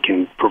brand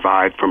can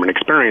provide from an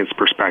experience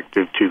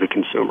perspective to the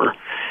consumer.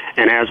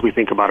 And as we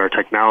think about our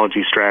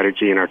technology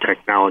strategy and our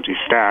technology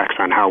stacks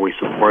on how we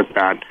support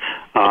that,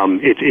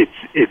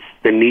 it's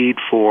the need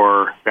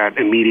for that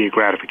immediate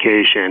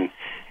gratification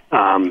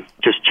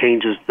just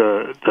changes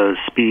the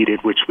speed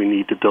at which we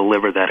need to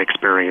deliver that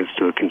experience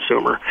to a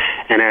consumer.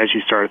 And as you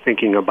start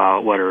thinking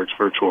about whether it's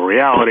virtual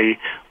reality,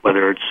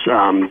 whether it's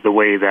the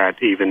way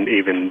that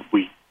even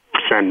we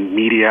send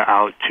media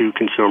out to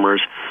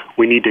consumers,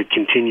 we need to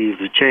continue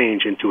to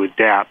change and to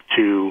adapt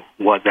to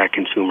what that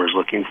consumer is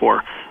looking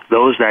for.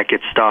 Those that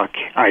get stuck,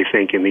 I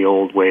think, in the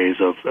old ways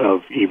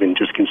of even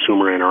just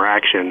consumer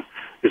interaction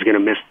is going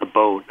to miss the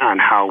boat on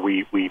how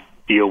we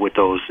deal with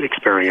those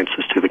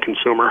experiences to the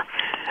consumer.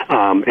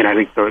 And I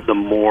think the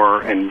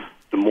more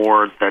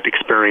that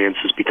experience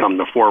has become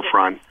the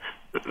forefront,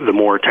 the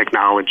more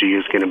technology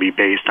is going to be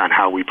based on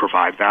how we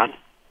provide that.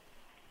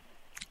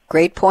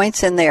 Great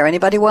points in there.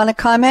 Anybody want to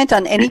comment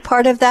on any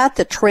part of that,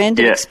 the trend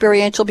in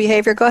experiential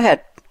behavior? Go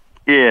ahead.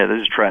 Yeah,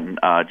 this is Trenton.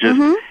 I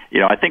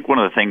think one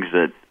of the things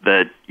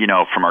that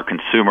from our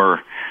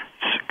consumer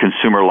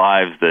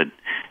lives that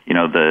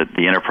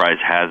the enterprise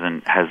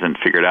hasn't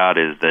figured out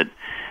is that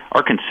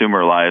our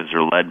consumer lives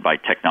are led by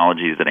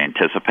technologies that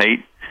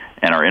anticipate,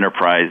 and our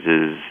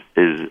enterprises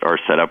are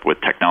set up with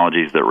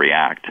technologies that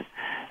react.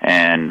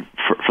 And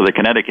for the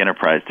Kinetic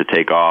Enterprise to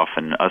take off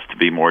and us to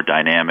be more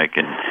dynamic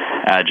and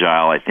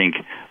agile, I think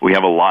we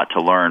have a lot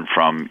to learn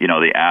from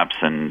the apps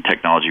and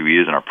technology we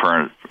use in our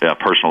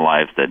personal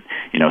lives that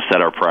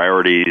set our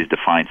priorities,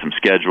 define some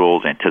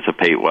schedules,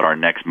 anticipate what our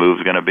next move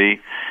is going to be,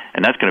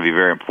 and that's going to be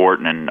very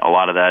important. And a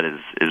lot of that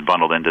is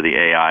bundled into the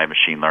AI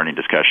machine learning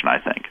discussion, I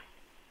think.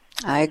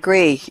 I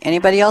agree.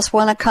 Anybody else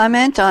want to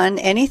comment on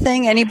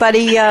anything?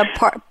 Anybody?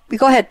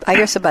 Go ahead. I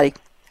hear somebody.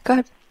 Go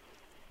ahead.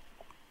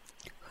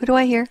 Who do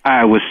I hear?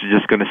 I was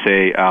just going to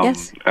say,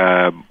 yes.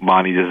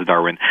 Bonnie, this is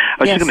Darwin.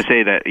 I was just going to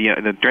say that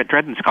the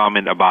Trenton's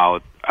comment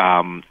about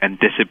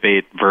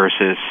anticipate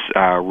versus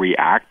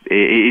react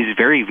is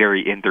very,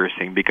 very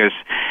interesting because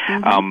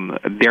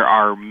there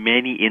are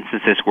many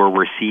instances where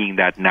we're seeing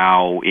that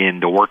now in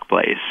the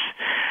workplace,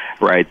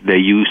 right? They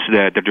use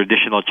the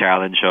traditional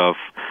challenge of,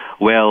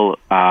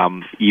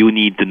 you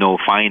need to know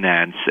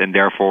finance, and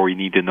therefore you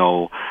need to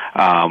know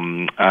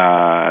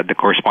the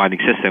corresponding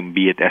system,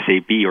 be it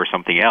SAP or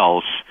something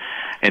else.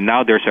 And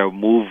now there's a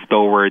move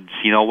towards,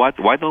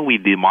 why don't we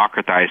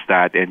democratize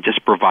that and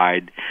just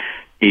provide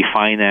a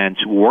finance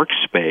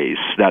workspace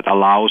that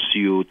allows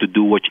you to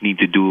do what you need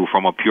to do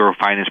from a pure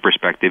finance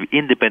perspective,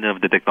 independent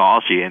of the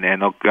technology. And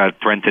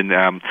Trenton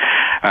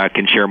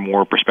can share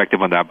more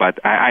perspective on that.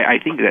 But I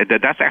think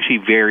that's actually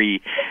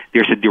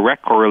there's a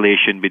direct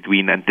correlation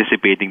between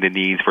anticipating the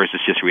needs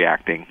versus just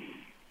reacting.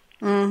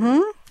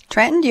 Mm-hmm.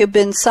 Trenton, you've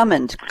been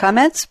summoned.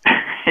 Comments?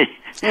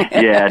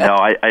 Yeah, no,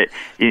 I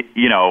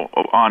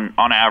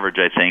on average,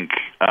 I think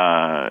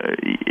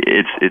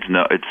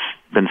it's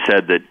been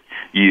said that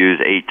you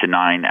use 8 to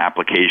 9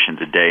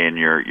 applications a day in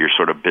your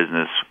sort of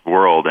business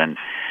world, and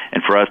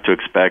for us to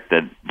expect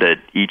that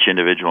each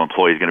individual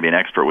employee is going to be an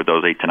expert with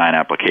those 8 to 9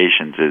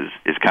 applications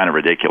is kind of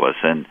ridiculous.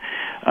 And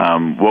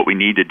what we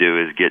need to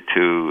do is get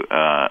to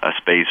a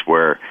space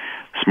where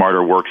smarter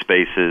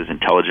workspaces,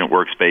 intelligent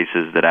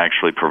workspaces that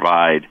actually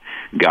provide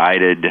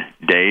guided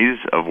days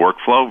of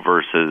workflow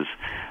versus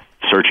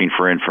searching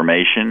for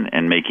information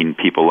and making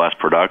people less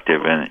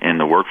productive in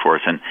the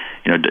workforce. And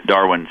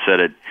Darwin said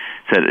it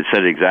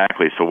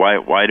exactly. So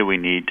why do we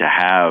need to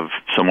have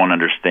someone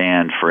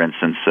understand, for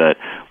instance,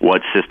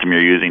 what system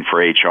you're using for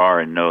HR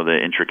and know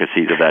the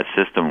intricacies of that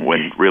system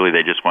when really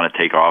they just want to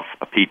take off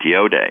a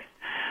PTO day?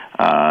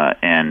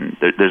 And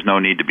there's no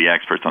need to be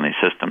experts on these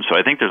systems. So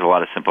I think there's a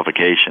lot of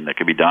simplification that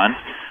could be done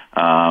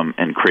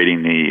in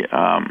creating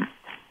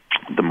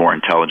the more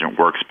intelligent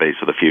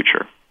workspace of the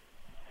future.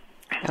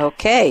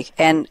 Okay.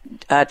 And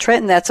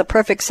Trenton, that's a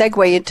perfect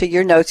segue into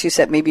your notes you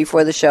sent me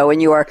before the show,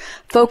 and you are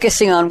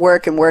focusing on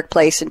work and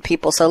workplace and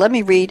people. So let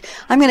me read.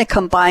 I'm going to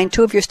combine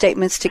two of your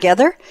statements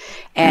together,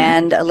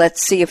 and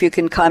let's see if you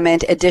can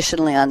comment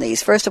additionally on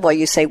these. First of all,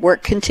 you say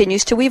work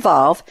continues to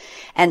evolve,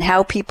 and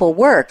how people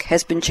work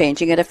has been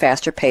changing at a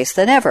faster pace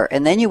than ever.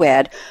 And then you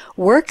add,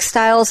 work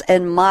styles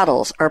and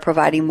models are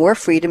providing more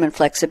freedom and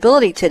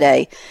flexibility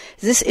today.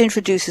 This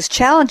introduces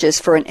challenges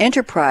for an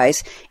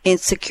enterprise in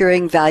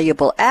securing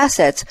valuable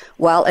assets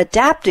while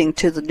adapting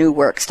to the new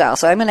work style.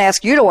 So I'm going to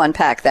ask you to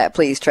unpack that,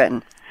 please,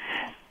 Trenton.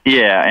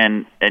 Yeah,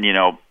 and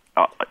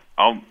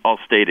I'll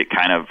state it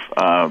kind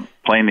of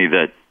plainly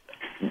that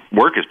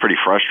work is pretty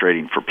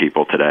frustrating for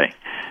people today,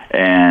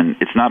 and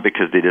it's not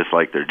because they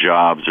dislike their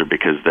jobs or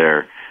because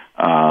they're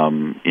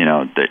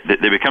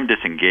they become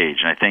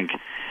disengaged. And I think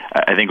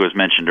it was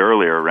mentioned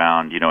earlier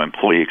around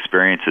employee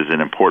experience is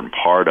an important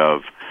part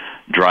of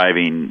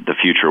driving the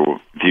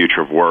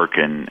future of work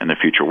and the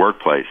future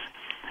workplace.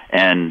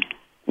 And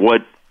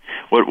what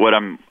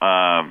I'm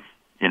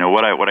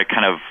what I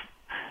kind of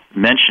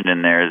mentioned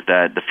in there is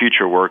that the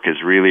future work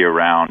is really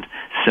around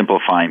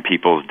simplifying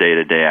people's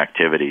day-to-day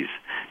activities,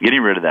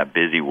 getting rid of that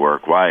busy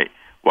work. Why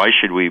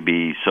should we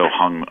be so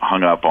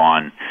hung up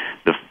on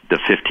the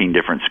 15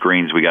 different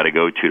screens we got to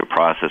go to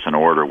process an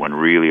order when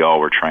really all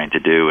we're trying to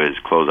do is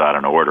close out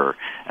an order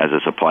as a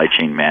supply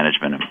chain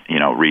management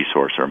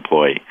resource or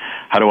employee?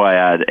 How do I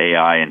add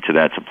AI into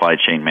that supply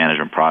chain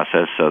management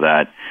process so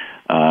that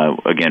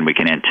again, we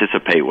can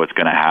anticipate what's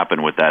going to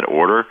happen with that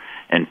order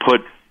and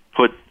put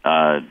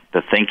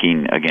the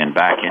thinking again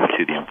back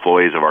into the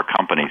employees of our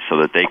company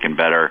so that they can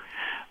better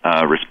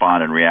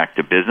respond and react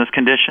to business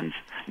conditions,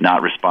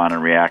 not respond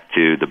and react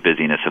to the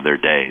busyness of their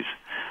days.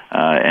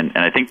 And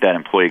I think that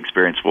employee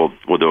experience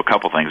will do a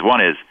couple things.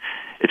 One is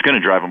it's going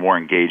to drive a more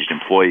engaged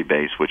employee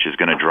base, which is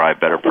going to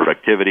drive better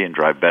productivity and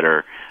drive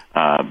better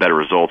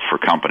results for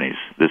companies.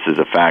 This is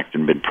a fact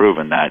and been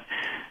proven that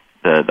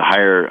the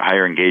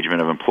higher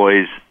engagement of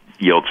employees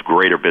yields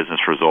greater business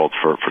results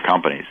for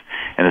companies.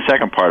 And the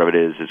second part of it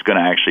is it's going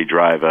to actually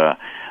drive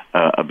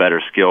a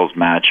better skills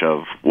match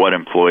of what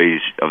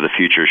employees of the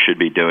future should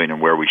be doing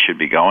and where we should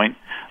be going.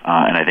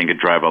 And I think it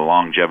drive a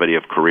longevity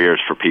of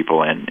careers for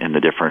people in the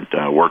different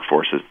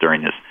workforces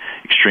during this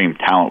extreme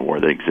talent war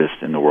that exists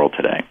in the world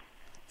today.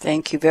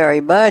 Thank you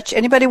very much.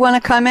 Anybody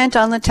want to comment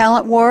on the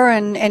talent war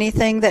and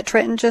anything that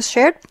Trenton just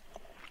shared?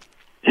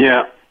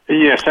 Yeah.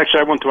 Yes,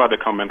 actually, I want to add a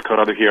comment,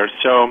 Corrado, here.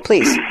 So,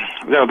 please.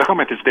 The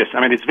comment is this. I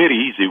mean, it's very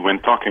easy when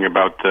talking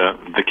about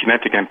the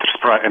Kinetic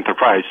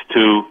Enterprise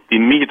to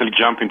immediately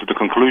jump into the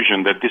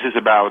conclusion that this is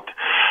about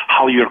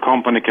how your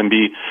company can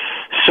be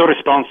so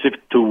responsive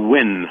to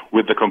win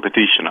with the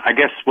competition. I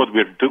guess what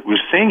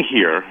we're saying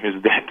here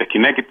is that the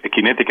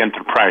Kinetic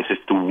Enterprise is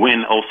to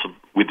win also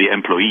with the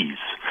employees.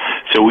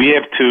 So we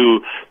have to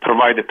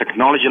provide a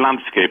technology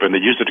landscape and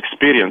the user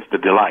experience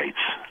that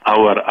delights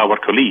our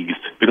colleagues,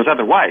 because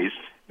otherwise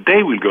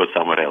they will go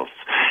somewhere else.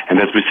 And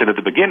as we said at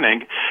the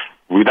beginning,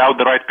 without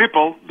the right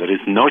people, there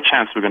is no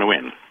chance we're going to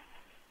win.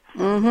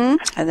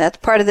 Mm-hmm. And that's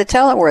part of the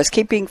talent war, is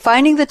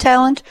finding the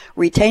talent,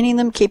 retaining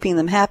them, keeping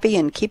them happy,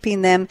 and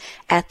keeping them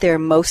at their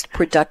most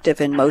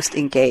productive and most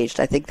engaged.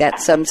 I think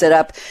that sums it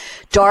up.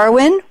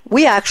 Darwin,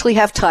 we actually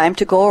have time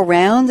to go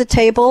around the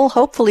table,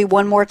 hopefully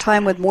one more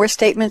time with more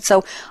statements.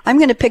 So I'm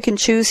going to pick and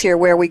choose here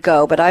where we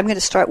go, but I'm going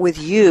to start with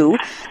you.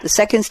 The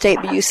second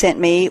statement you sent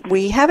me,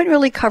 we haven't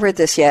really covered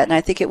this yet, and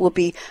I think it will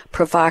be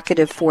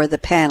provocative for the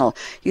panel.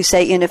 You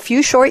say, in a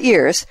few short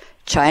years,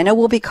 China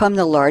will become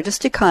the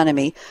largest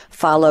economy,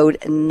 followed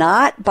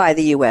not by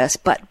the U.S.,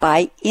 but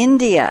by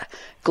India.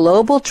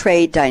 Global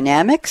trade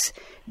dynamics,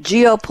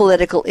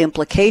 geopolitical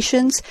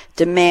implications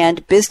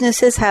demand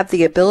businesses have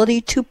the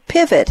ability to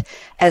pivot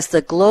as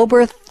the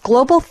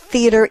global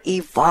theater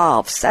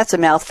evolves. That's a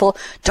mouthful.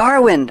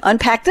 Darwin,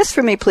 unpack this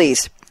for me,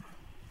 please.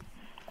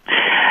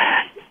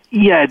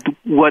 Yeah,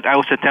 what I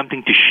was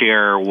attempting to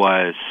share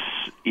was,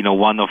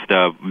 one of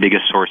the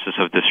biggest sources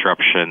of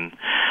disruption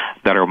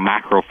that are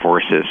macro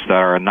forces that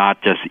are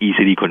not just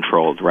easily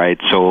controlled, right?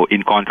 So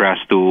in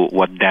contrast to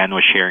what Dan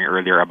was sharing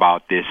earlier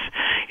about this,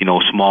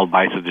 small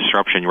bites of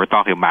disruption, we're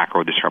talking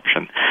macro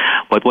disruption.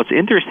 But what's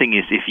interesting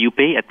is if you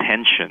pay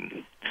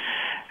attention,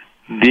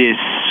 this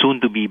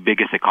soon-to-be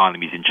biggest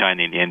economies in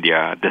China and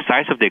India, the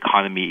size of the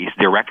economy is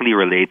directly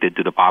related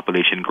to the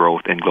population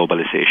growth and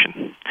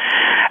globalization.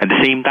 At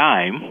the same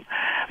time,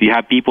 you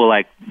have people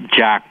like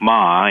Jack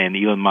Ma and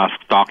Elon Musk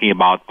talking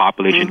about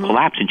population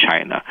collapse in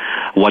China.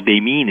 What they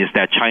mean is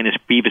that China's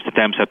previous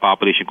attempts at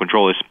population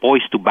control is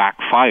poised to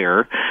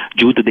backfire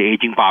due to the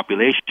aging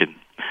population.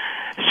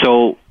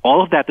 So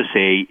all of that to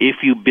say,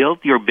 if you build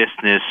your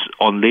business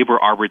on labor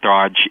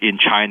arbitrage in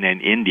China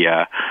and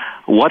India,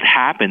 what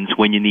happens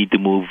when you need to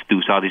move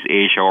to Southeast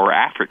Asia or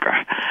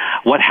Africa?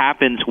 What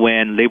happens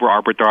when labor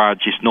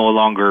arbitrage is no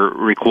longer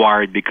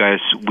required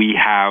because we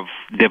have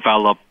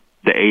developed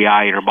the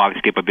AI and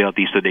robotics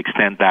capabilities to the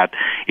extent that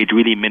it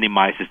really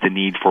minimizes the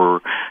need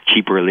for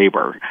cheaper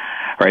labor,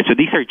 right? So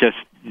these are just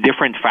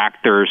different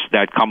factors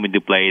that come into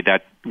play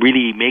that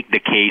really make the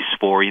case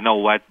for, you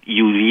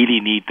really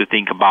need to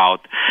think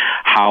about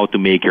how to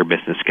make your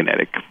business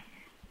kinetic.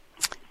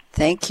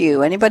 Thank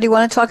you. Anybody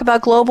want to talk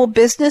about global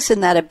business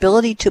and that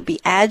ability to be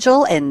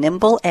agile and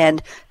nimble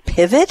and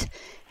pivot?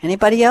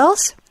 Anybody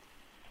else?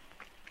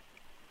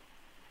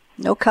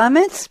 No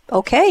comments?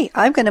 Okay,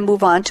 I'm going to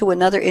move on to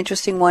another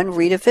interesting one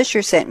Rita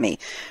Fisher sent me.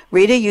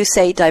 Rita, you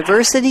say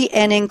diversity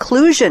and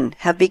inclusion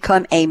have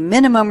become a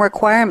minimum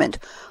requirement.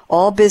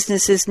 All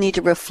businesses need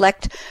to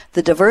reflect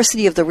the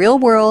diversity of the real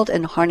world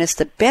and harness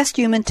the best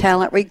human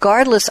talent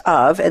regardless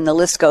of, and the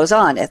list goes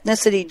on,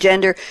 ethnicity,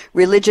 gender,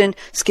 religion,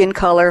 skin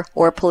color,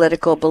 or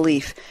political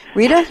belief.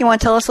 Rita, you want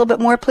to tell us a little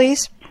bit more,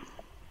 please?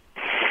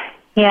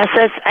 Yes,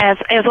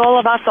 as all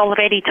of us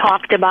already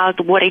talked about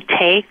what it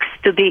takes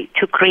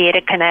to create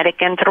a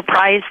kinetic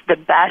enterprise, the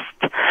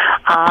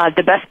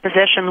best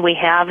position we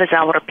have is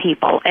our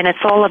people, and it's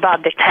all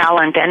about the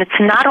talent. And it's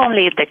not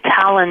only the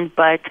talent,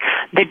 but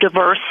the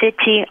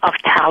diversity of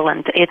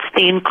talent. It's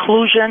the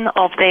inclusion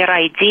of their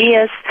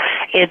ideas.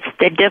 It's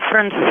the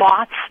different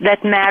thoughts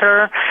that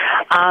matter.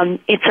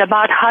 It's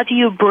about how do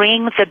you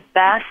bring the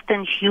best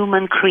in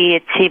human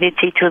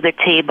creativity to the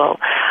table.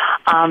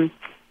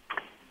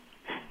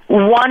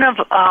 One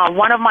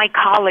of my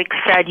colleagues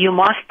said, you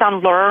must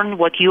unlearn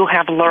what you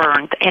have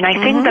learned. And I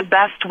think the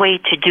best way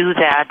to do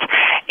that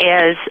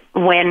is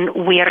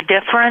when we are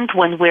different,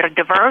 when we're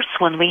diverse,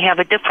 when we have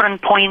a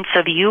different points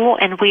of view,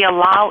 and we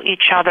allow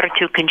each other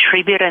to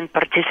contribute and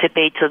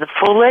participate to the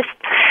fullest,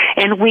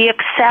 and we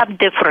accept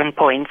different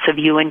points of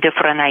view and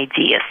different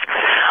ideas.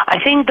 I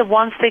think the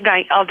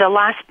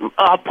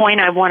last point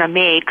I want to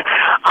make,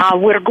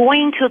 we're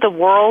going to the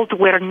world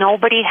where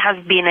nobody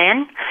has been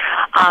in.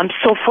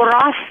 So for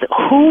us,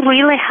 who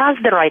really has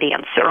the right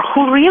answer?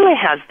 Who really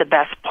has the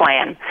best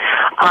plan?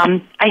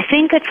 I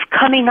think it's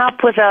coming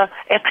up with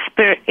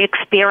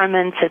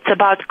experiments. It's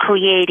about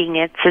creating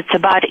it. It's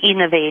about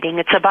innovating.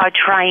 It's about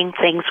trying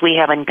things we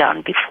haven't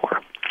done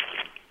before.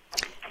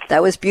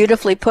 That was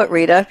beautifully put,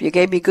 Rita. You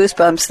gave me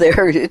goosebumps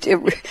there.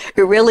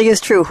 It really is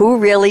true. Who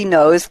really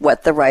knows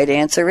what the right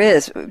answer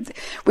is?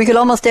 We could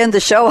almost end the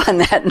show on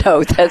that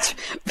note.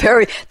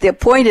 The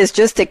point is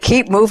just to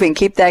keep moving,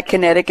 keep that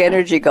kinetic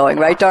energy going,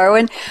 right,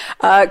 Darwin?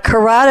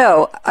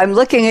 Corrado, I'm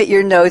looking at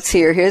your notes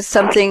here. Here's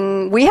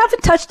something we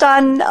haven't touched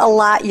on a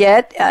lot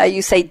yet.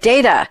 You say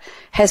data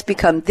has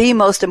become the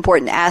most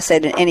important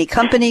asset in any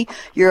company.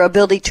 Your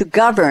ability to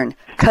govern,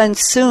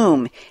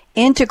 consume,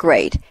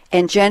 integrate,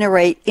 and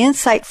generate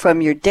insight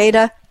from your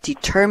data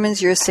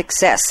determines your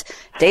success.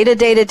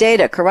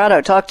 Data.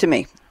 Corrado, talk to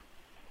me.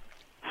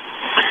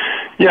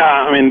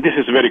 Yeah, this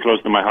is very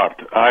close to my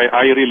heart.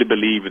 I really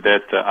believe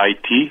that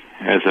IT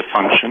as a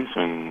function,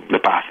 so in the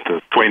past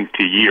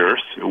 20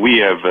 years, we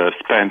have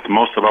spent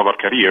most of our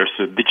careers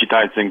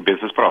digitizing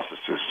business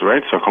processes,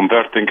 right? So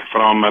converting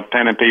from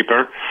pen and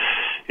paper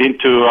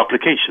into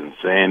applications,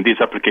 and these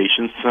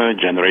applications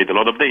generate a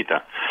lot of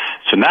data.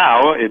 So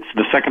now it's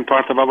the second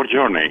part of our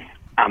journey.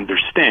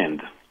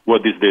 Understand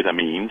what this data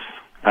means,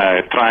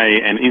 try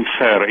and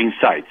infer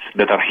insights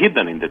that are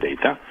hidden in the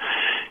data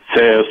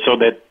so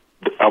that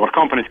our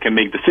companies can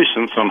make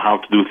decisions on how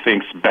to do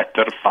things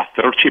better,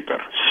 faster, or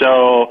cheaper.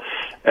 So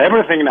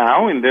everything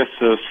now in this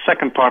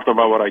second part of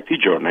our IT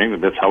journey,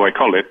 that's how I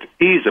call it,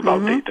 is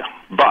about data.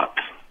 But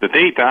the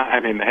data,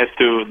 has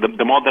to,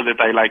 the model that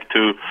I like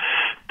to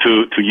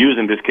use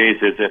in this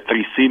case is a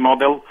 3C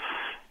model.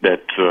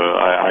 that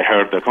I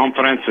heard at the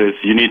conference is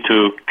you need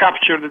to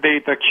capture the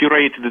data,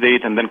 curate the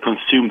data, and then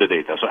consume the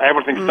data. So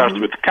everything starts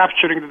with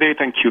capturing the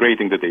data and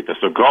curating the data.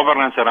 So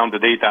governance around the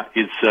data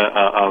is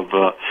of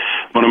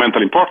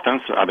monumental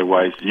importance.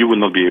 Otherwise, you will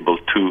not be able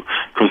to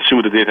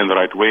consume the data in the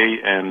right way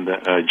and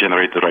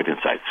generate the right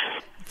insights.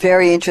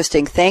 Very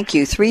interesting. Thank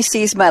you. 3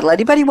 C's model.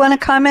 Anybody want to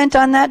comment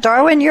on that?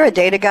 Darwin, you're a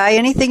data guy.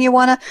 Anything you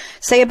want to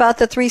say about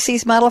the 3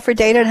 C's model for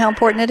data and how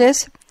important it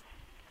is?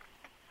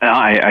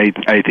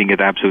 I think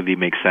it absolutely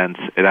makes sense.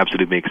 It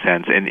absolutely makes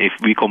sense. And if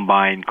we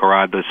combine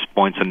Corrado's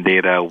points on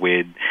data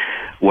with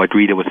what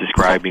Rita was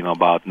describing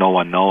about no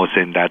one knows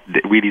and that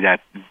really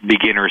that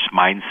beginner's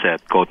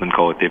mindset, quote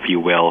unquote, if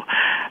you will,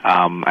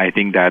 I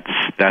think that's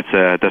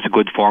a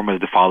good formula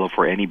to follow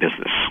for any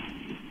business.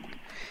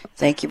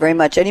 Thank you very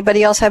much.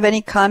 Anybody else have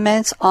any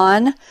comments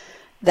on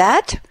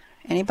that?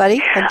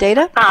 Anybody on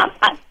data?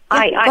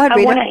 I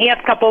want to add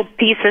a couple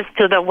pieces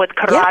to what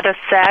Corrado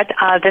said.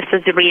 This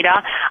is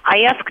Rita.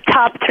 I asked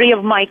top 3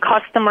 of my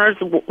customers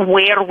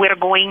where we're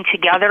going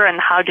together and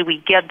how do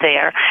we get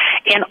there.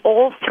 And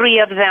all 3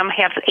 of them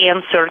have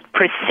answered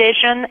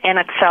precision and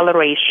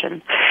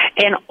acceleration.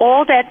 And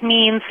all that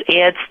means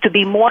is to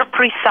be more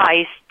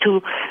precise,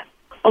 to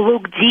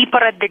look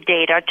deeper at the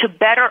data, to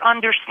better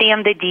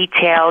understand the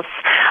details,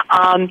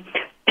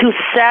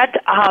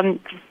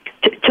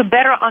 to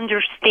better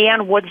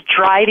understand what's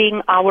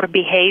driving our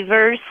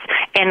behaviors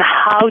and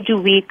how do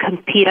we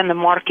compete in the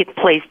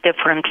marketplace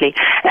differently.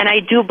 And I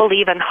do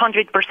believe and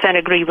 100%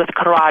 agree with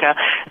Corrado.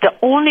 The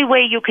only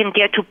way you can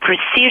get to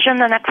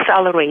precision and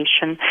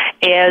acceleration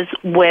is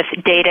with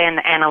data and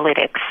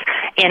analytics.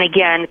 And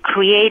again,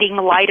 creating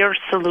lighter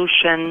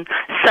solutions,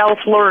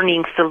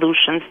 self-learning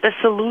solutions, the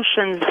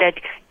solutions that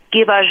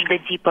give us the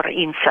deeper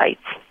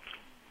insights.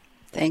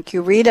 Thank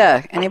you,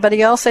 Rita.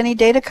 Anybody else? Any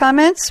data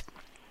comments?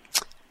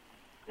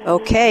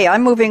 Okay,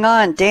 I'm moving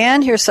on.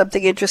 Dan, here's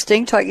something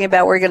interesting, talking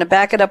about we're going to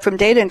back it up from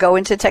data and go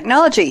into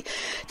technology.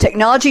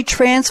 Technology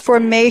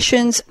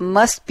transformations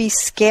must be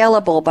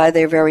scalable by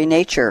their very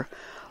nature,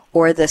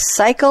 or the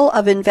cycle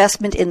of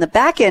investment in the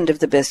back end of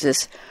the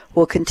business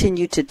will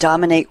continue to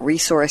dominate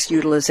resource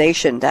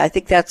utilization. I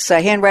think that's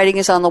handwriting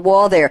is on the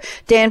wall there.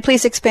 Dan,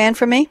 please expand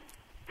for me.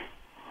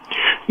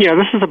 Yeah,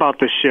 this is about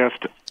the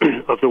shift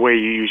of the way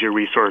you use your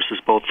resources,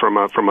 both from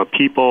a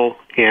people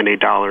and a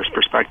dollars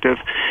perspective,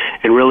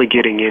 and really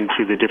getting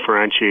into the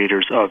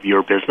differentiators of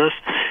your business,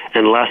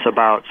 and less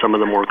about some of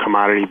the more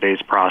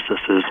commodity-based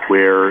processes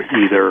where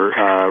either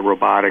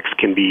robotics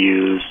can be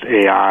used,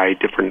 AI,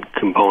 different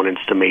components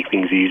to make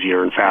things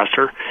easier and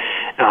faster,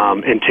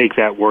 and take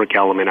that work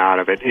element out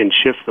of it and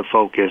shift the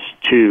focus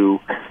to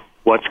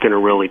what's going to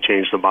really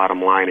change the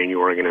bottom line in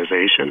your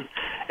organization,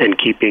 and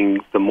keeping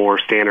the more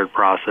standard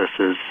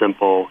processes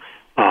simple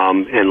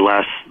and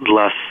less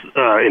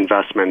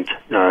investment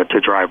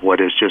to drive what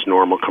is just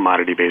normal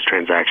commodity-based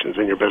transactions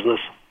in your business.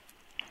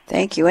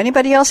 Thank you.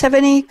 Anybody else have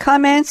any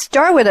comments?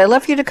 Darwin, I'd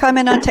love for you to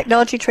comment on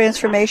technology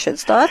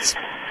transformations. Thoughts?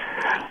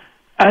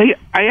 I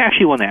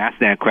actually want to ask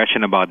that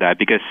question about that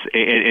because,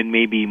 and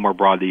maybe more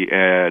broadly,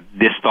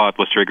 this thought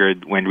was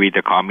triggered when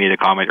Rita made a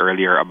comment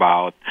earlier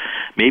about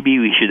maybe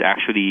we should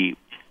actually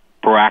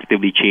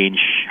proactively change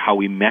how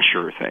we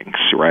measure things,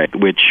 right?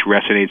 Which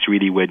resonates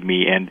really with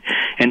me. And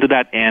to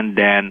that end,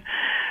 then,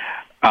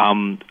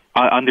 I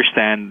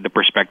understand the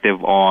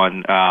perspective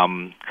on,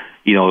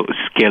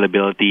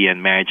 scalability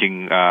and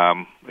managing,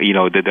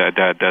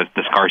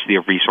 the scarcity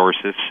of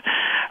resources.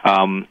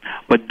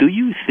 But do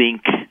you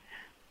think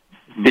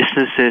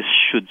businesses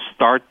should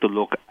start to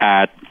look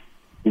at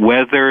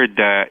whether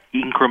the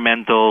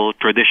incremental,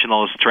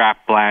 traditional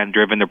strap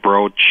plan-driven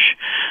approach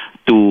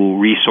to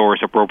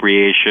resource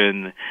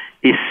appropriation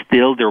is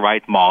still the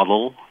right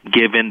model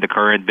given the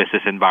current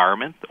business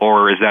environment,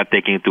 or is that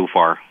taking it too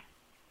far?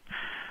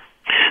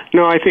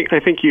 No, I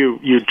think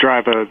you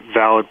drive a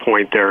valid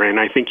point there, and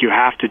I think you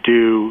have to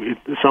do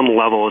some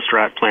level of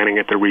strat planning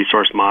at the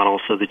resource model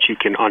so that you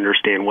can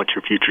understand what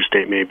your future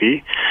state may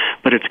be.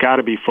 But it's got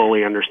to be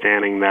fully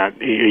understanding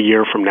that a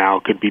year from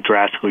now could be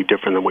drastically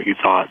different than what you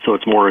thought. So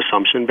it's more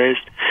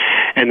assumption-based.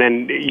 And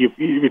then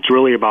it's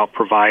really about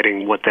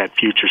providing what that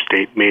future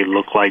state may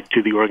look like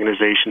to the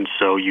organization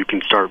so you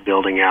can start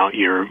building out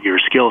your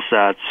skill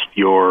sets,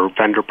 your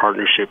vendor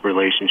partnership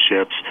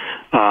relationships.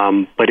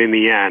 But in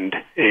the end,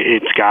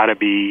 it's got to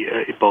be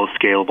both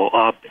scalable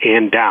up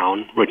and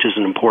down, which is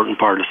an important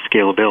part of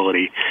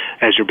scalability.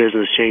 As your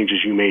business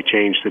changes, you may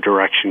change the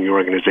direction your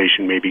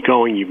organization may be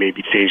going. You may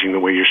be changing the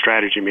way your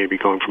strategy may be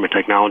going from a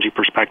technology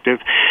perspective.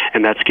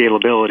 And that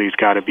scalability has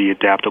got to be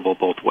adaptable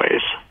both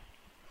ways.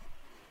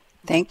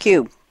 Thank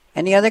you.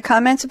 Any other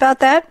comments about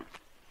that?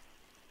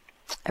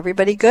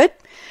 Everybody good?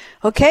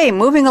 Okay,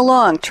 moving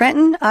along.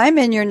 Trenton, I'm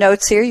in your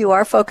notes here. You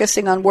are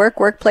focusing on work,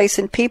 workplace,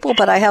 and people,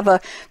 but I have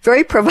a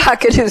very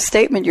provocative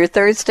statement, your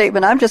third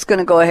statement. I'm just going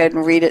to go ahead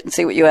and read it and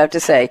see what you have to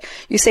say.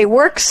 You say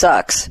work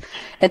sucks,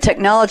 and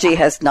technology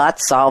has not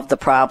solved the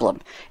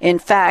problem. In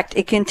fact,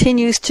 it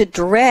continues to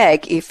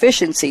drag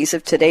efficiencies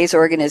of today's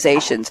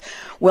organizations.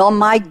 Well,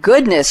 my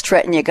goodness,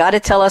 Trenton, you got to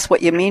tell us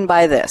what you mean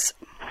by this.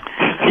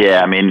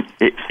 Yeah, I mean,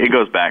 it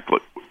goes back.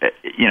 Look,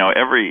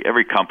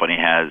 every company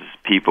has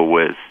people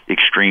with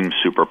extreme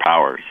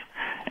superpowers.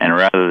 And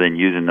rather than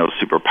using those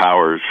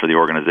superpowers for the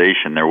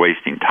organization, they're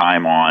wasting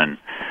time on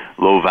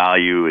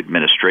low-value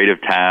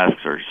administrative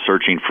tasks or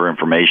searching for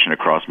information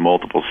across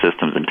multiple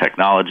systems and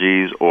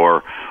technologies,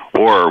 or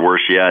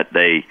worse yet,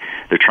 they're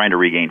trying to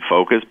regain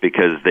focus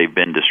because they've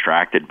been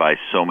distracted by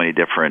so many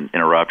different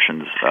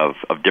interruptions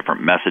of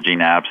different messaging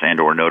apps and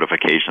or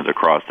notifications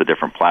across the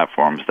different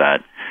platforms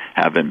that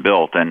have been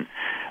built. And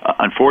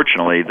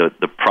unfortunately,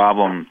 the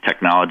problem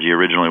technology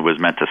originally was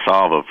meant to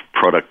solve of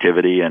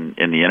productivity in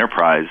the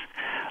enterprise,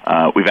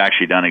 we've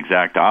actually done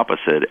exact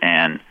opposite,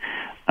 and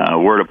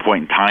we're at a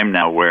point in time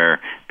now where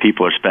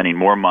people are spending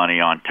more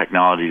money on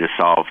technology to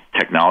solve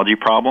technology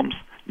problems,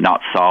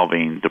 not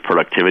solving the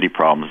productivity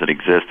problems that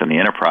exist in the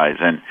enterprise.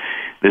 And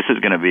this is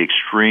going to be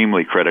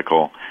extremely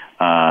critical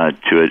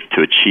to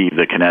achieve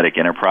the Kinetic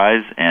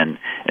Enterprise and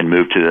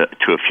move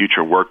to a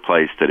future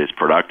workplace that is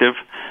productive,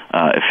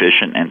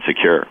 efficient, and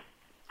secure.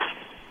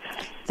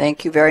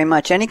 Thank you very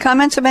much. Any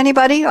comments from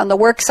anybody on the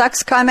work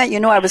sucks comment?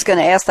 I was going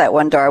to ask that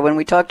one, Darwin.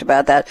 We talked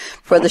about that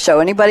for the show.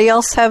 Anybody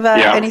else have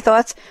any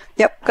thoughts?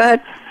 Yep, go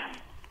ahead.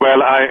 Well,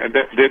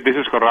 this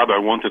is Corrado. I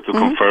wanted to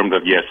confirm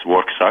that, yes,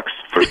 work sucks,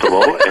 first of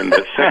all. And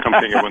the second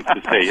thing I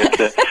wanted to say is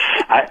that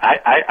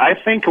I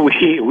think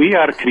we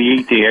are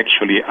creating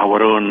actually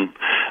our own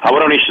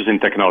issues in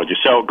technology.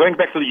 So going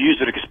back to the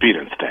user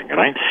experience thing,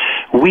 right?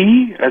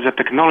 We, as a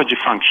technology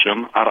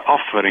function, are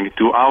offering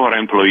to our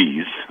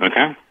employees,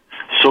 okay,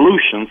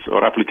 solutions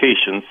or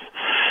applications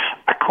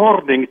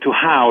according to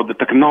how the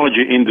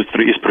technology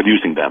industry is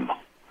producing them,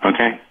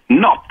 okay?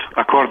 Not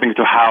according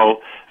to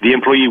how the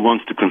employee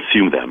wants to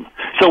consume them.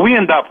 So we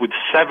end up with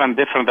 7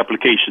 different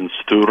applications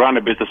to run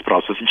a business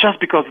process just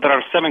because there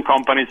are 7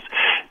 companies,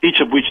 each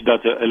of which does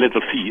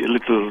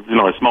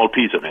a small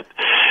piece of it.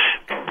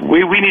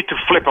 We need to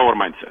flip our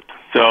mindset.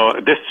 So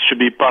this should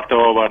be part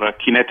of our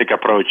kinetic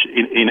approach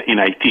in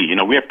IT.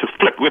 We have to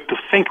flip. We have to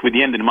think with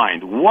the end in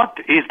mind. What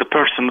is the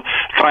person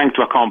trying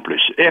to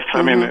accomplish? A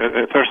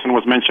person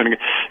was mentioning,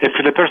 if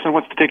the person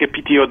wants to take a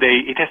PTO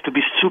day, it has to be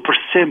super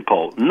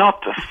simple,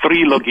 not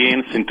 3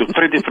 logins into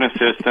 3 different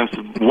systems,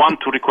 one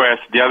to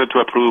request, the other to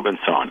approve, and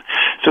so on.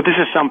 So this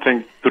is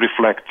something to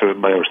reflect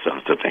by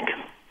ourselves, I think.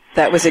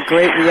 That was a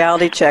great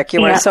reality check.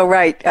 You are so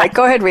right.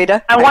 Go ahead,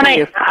 Rita. I want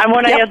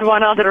to add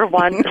one other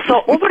one.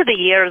 So over the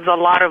years, a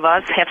lot of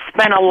us have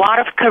spent a lot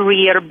of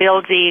career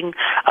building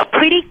a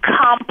pretty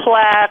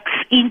complex,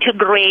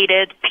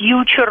 integrated,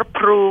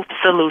 future-proof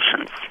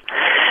solutions.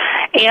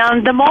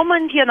 And the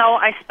moment,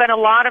 I spent a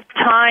lot of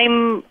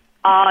time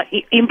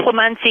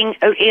implementing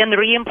and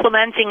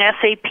re-implementing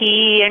SAP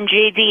and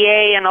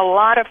JDA and a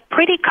lot of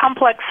pretty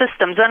complex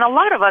systems, and a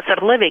lot of us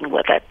are living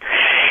with it.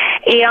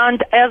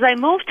 And as I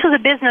moved to the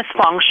business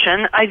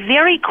function, I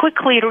very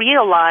quickly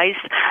realized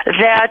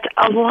that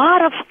a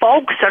lot of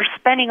folks are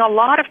spending a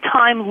lot of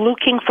time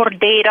looking for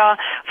data,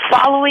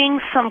 following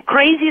some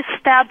crazy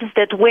steps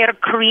that were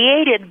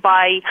created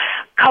by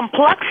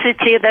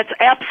complexity that's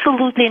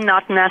absolutely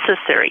not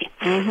necessary.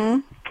 Mm-hmm.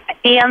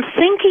 And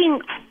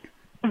thinking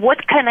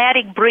what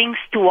Kinetic brings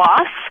to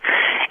us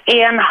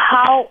and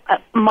how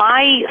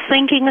my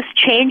thinking is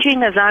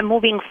changing as I'm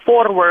moving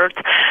forward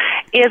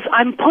is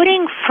I'm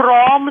putting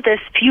from this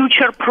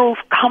future-proof,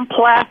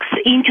 complex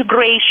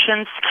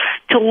integrations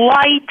to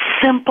light,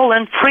 simple,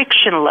 and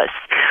frictionless,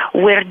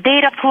 where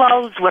data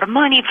flows, where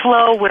money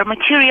flows, where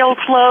material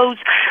flows,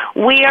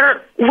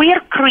 where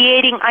we're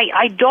creating,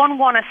 I don't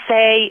want to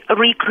say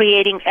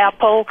recreating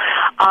Apple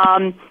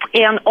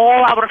and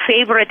all our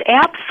favorite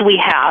apps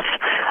we have,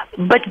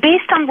 but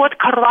based on what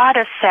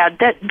Corrado said,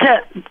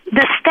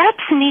 the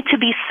steps need to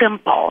be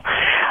simple.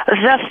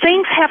 The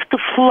things have to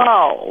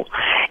flow,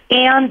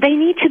 and they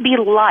need to be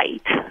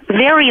light,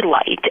 very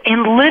light,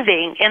 and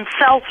living and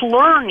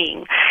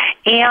self-learning,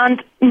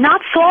 and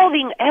not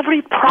solving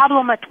every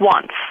problem at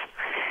once.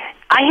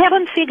 I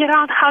haven't figured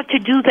out how to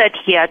do that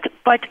yet,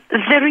 but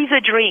there is a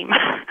dream.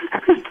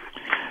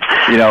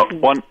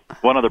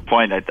 One other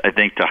point I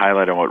think to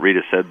highlight on what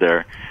Rita said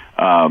there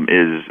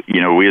is,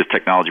 we as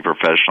technology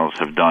professionals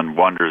have done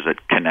wonders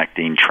at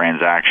connecting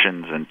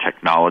transactions and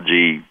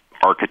technology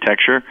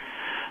architecture,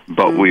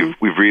 but we've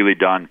really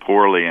done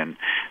poorly, and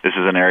this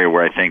is an area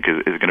where I think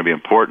is going to be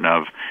important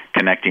of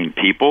connecting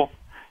people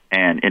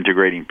and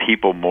integrating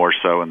people more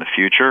so in the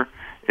future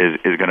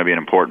is going to be an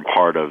important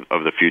part of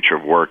the future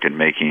of work and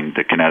making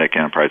the Kinetic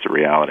Enterprise a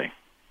reality.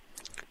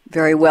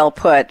 Very well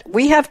put.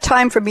 We have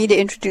time for me to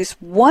introduce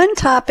one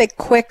topic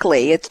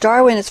quickly. It's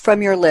Darwin. It's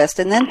from your list.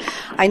 And then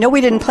I know we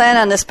didn't plan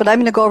on this, but I'm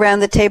going to go around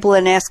the table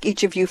and ask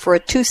each of you for a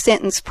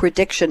 2-sentence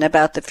prediction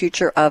about the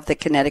future of the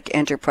Kinetic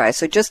Enterprise.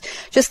 So just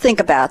think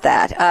about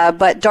that.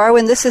 But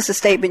Darwin, this is a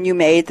statement you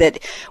made that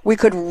we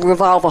could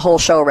revolve a whole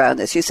show around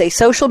this. You say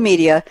social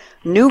media,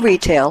 new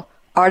retail,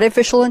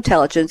 artificial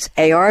intelligence,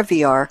 AR,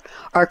 VR,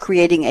 are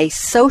creating a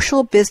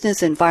social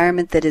business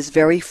environment that is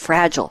very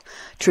fragile.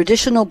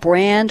 Traditional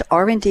brand,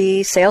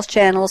 R&D, sales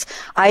channels,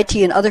 IT,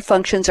 and other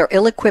functions are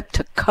ill-equipped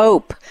to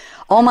cope.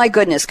 Oh my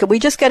goodness. Could we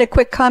just get a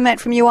quick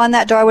comment from you on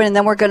that, Darwin? And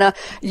then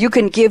you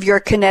can give your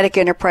Kinetic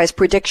Enterprise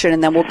prediction,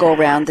 and then we'll go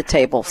around the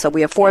table. So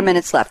we have 4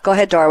 minutes left. Go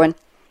ahead, Darwin.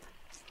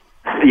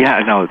 Yeah,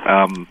 no,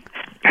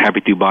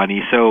 happy to,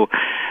 Bonnie. So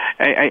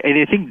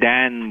I think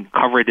Dan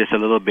covered this a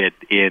little bit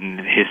in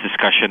his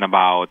discussion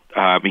about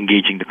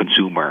engaging the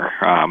consumer,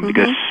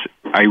 because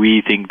I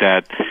really think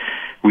that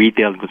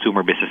retail and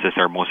consumer businesses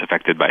are most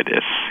affected by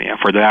this.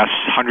 For the last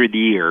 100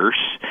 years,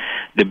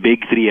 the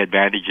big three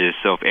advantages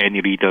of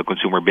any retail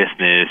consumer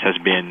business has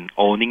been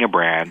owning a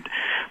brand,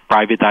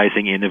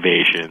 privatizing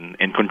innovation,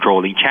 and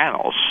controlling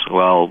channels.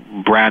 Well,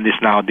 brand is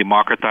now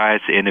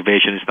democratized,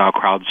 innovation is now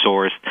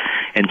crowdsourced,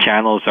 and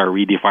channels are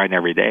redefined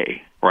every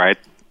day, right?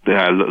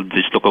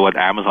 Just look at what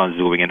Amazon is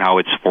doing and how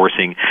it's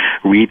forcing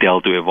retail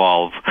to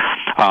evolve.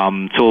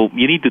 So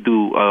you need to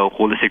do a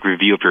holistic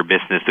review of your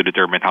business to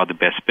determine how to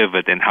best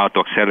pivot and how to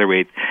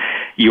accelerate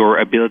your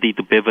ability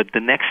to pivot the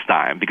next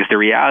time. Because the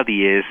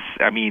reality is,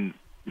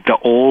 the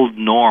old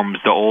norms,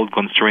 the old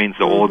constraints,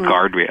 the old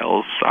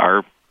guardrails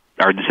are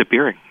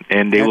disappearing.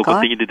 And they will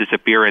continue to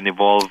disappear and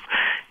evolve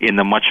in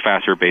a much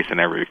faster pace than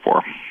ever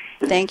before.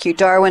 Thank you,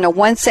 Darwin. A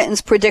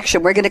one-sentence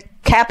prediction. We're going to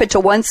cap it to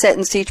one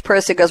sentence each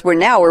person because we're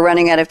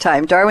running out of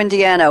time. Darwin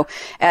Diano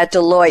at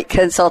Deloitte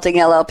Consulting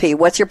LLP.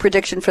 What's your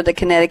prediction for the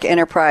Kinetic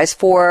Enterprise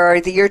for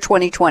the year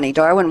 2020?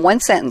 Darwin, one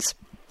sentence.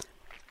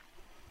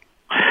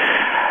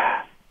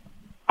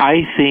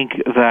 I think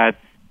that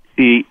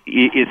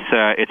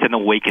it's an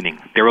awakening.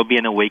 There will be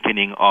an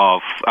awakening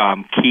of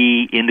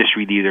key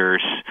industry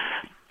leaders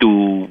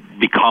to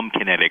become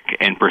kinetic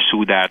and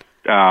pursue that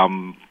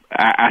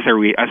as a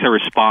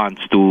response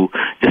to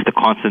just the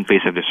constant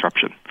pace of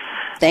disruption.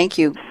 Thank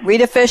you.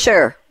 Rita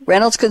Fisher,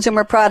 Reynolds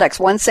Consumer Products,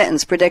 one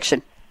sentence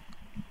prediction.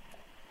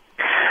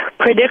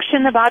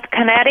 Prediction about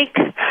Kinetic?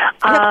 This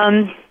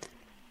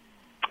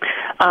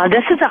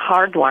is a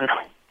hard one.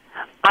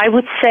 I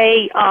would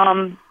say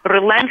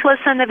relentless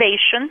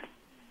innovation,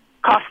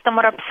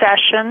 customer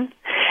obsession,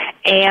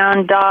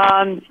 and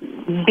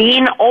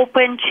being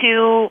open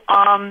to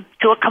a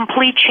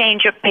complete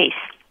change of pace.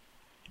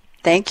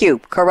 Thank you.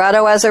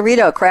 Corrado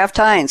Azarito, Kraft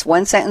Heinz,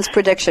 one sentence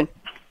prediction.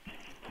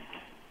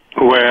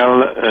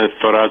 Well,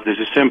 for us, this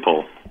is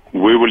simple.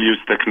 We will use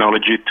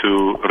technology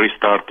to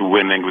restart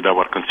winning with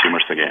our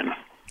consumers again.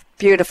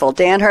 Beautiful.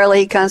 Dan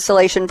Hurley,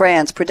 Constellation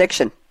Brands,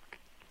 prediction.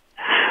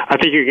 I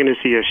think you're going to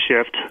see a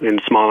shift in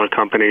smaller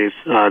companies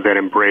that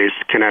embrace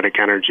kinetic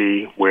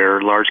energy,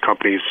 where large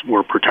companies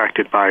were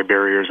protected by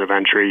barriers of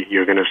entry.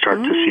 You're going to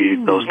start to see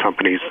those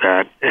companies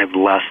that have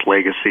less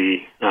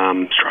legacy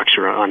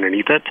structure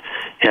underneath it,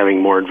 having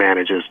more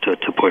advantages to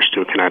push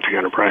to a kinetic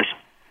enterprise.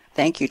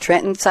 Thank you.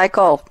 Trenton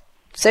Cycle,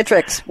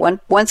 Citrix,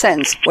 one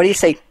sentence. What do you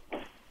see?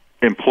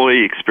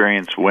 Employee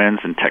experience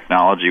wins, and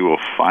technology will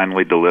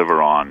finally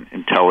deliver on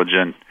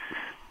intelligent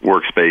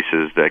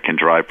workspaces that can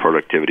drive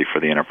productivity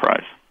for the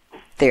enterprise.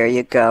 There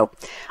you go.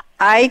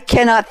 I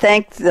cannot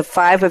thank the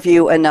five of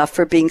you enough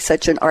for being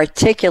such an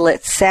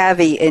articulate,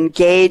 savvy,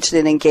 engaged,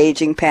 and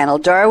engaging panel.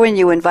 Darwin,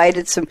 you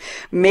invited some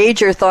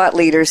major thought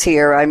leaders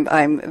here.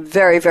 I'm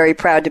very, very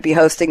proud to be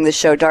hosting this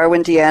show.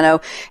 Darwin Diano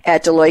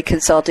at Deloitte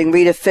Consulting,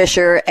 Rita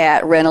Fisher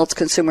at Reynolds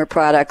Consumer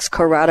Products,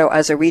 Corrado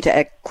Azarita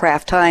at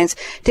Kraft Heinz,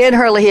 Dan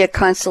Hurley at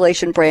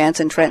Constellation Brands,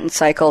 and Trenton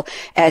Cycle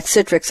at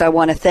Citrix. I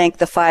want to thank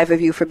the five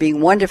of you for being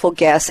wonderful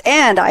guests,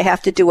 and I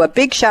have to do a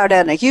big shout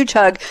out and a huge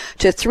hug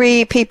to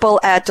three people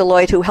at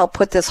Deloitte who helped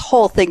put this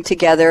whole thing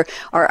together.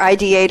 Our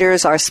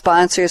ideators, our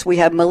sponsors. We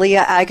have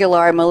Malia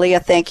Aguilar.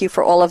 Malia, thank you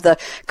for all of the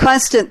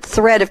constant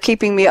thread of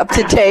keeping me up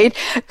to date.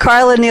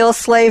 Carla Neal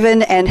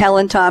Slavin and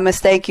Helen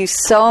Thomas, thank you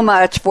so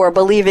much for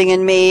believing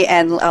in me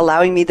and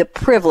allowing me the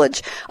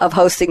privilege of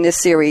hosting this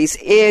series.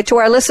 To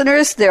our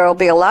listeners, there will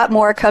be a lot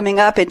more coming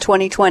up in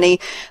 2020.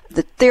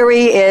 The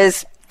theory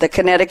is the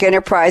Kinetic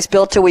Enterprise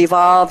built to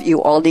evolve.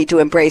 You all need to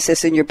embrace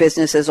this in your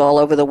businesses all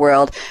over the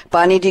world.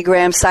 Bonnie D.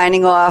 Graham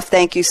signing off.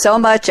 Thank you so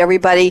much,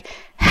 everybody.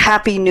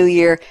 Happy New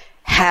Year.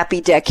 Happy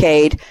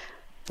decade.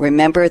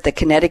 Remember, the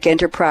Kinetic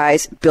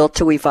Enterprise built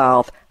to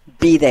evolve.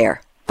 Be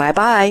there.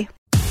 Bye-bye.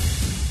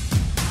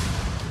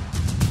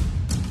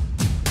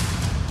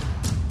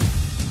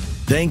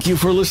 Thank you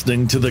for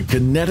listening to the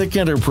Kinetic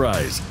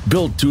Enterprise,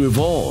 built to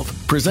evolve,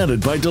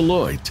 presented by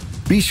Deloitte.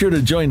 Be sure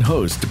to join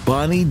host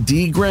Bonnie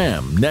D.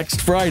 Graham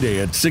next Friday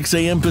at 6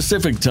 a.m.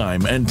 Pacific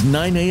Time and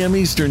 9 a.m.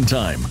 Eastern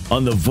Time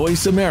on the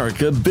Voice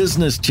America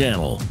Business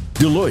Channel.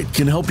 Deloitte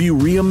can help you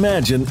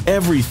reimagine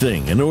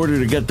everything in order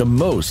to get the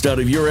most out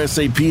of your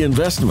SAP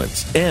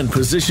investments and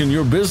position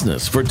your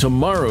business for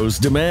tomorrow's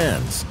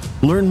demands.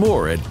 Learn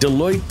more at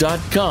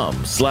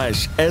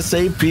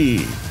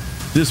Deloitte.com/SAP.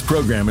 This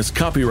program is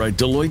copyright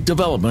Deloitte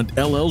Development,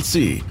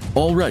 LLC.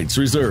 All rights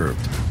reserved.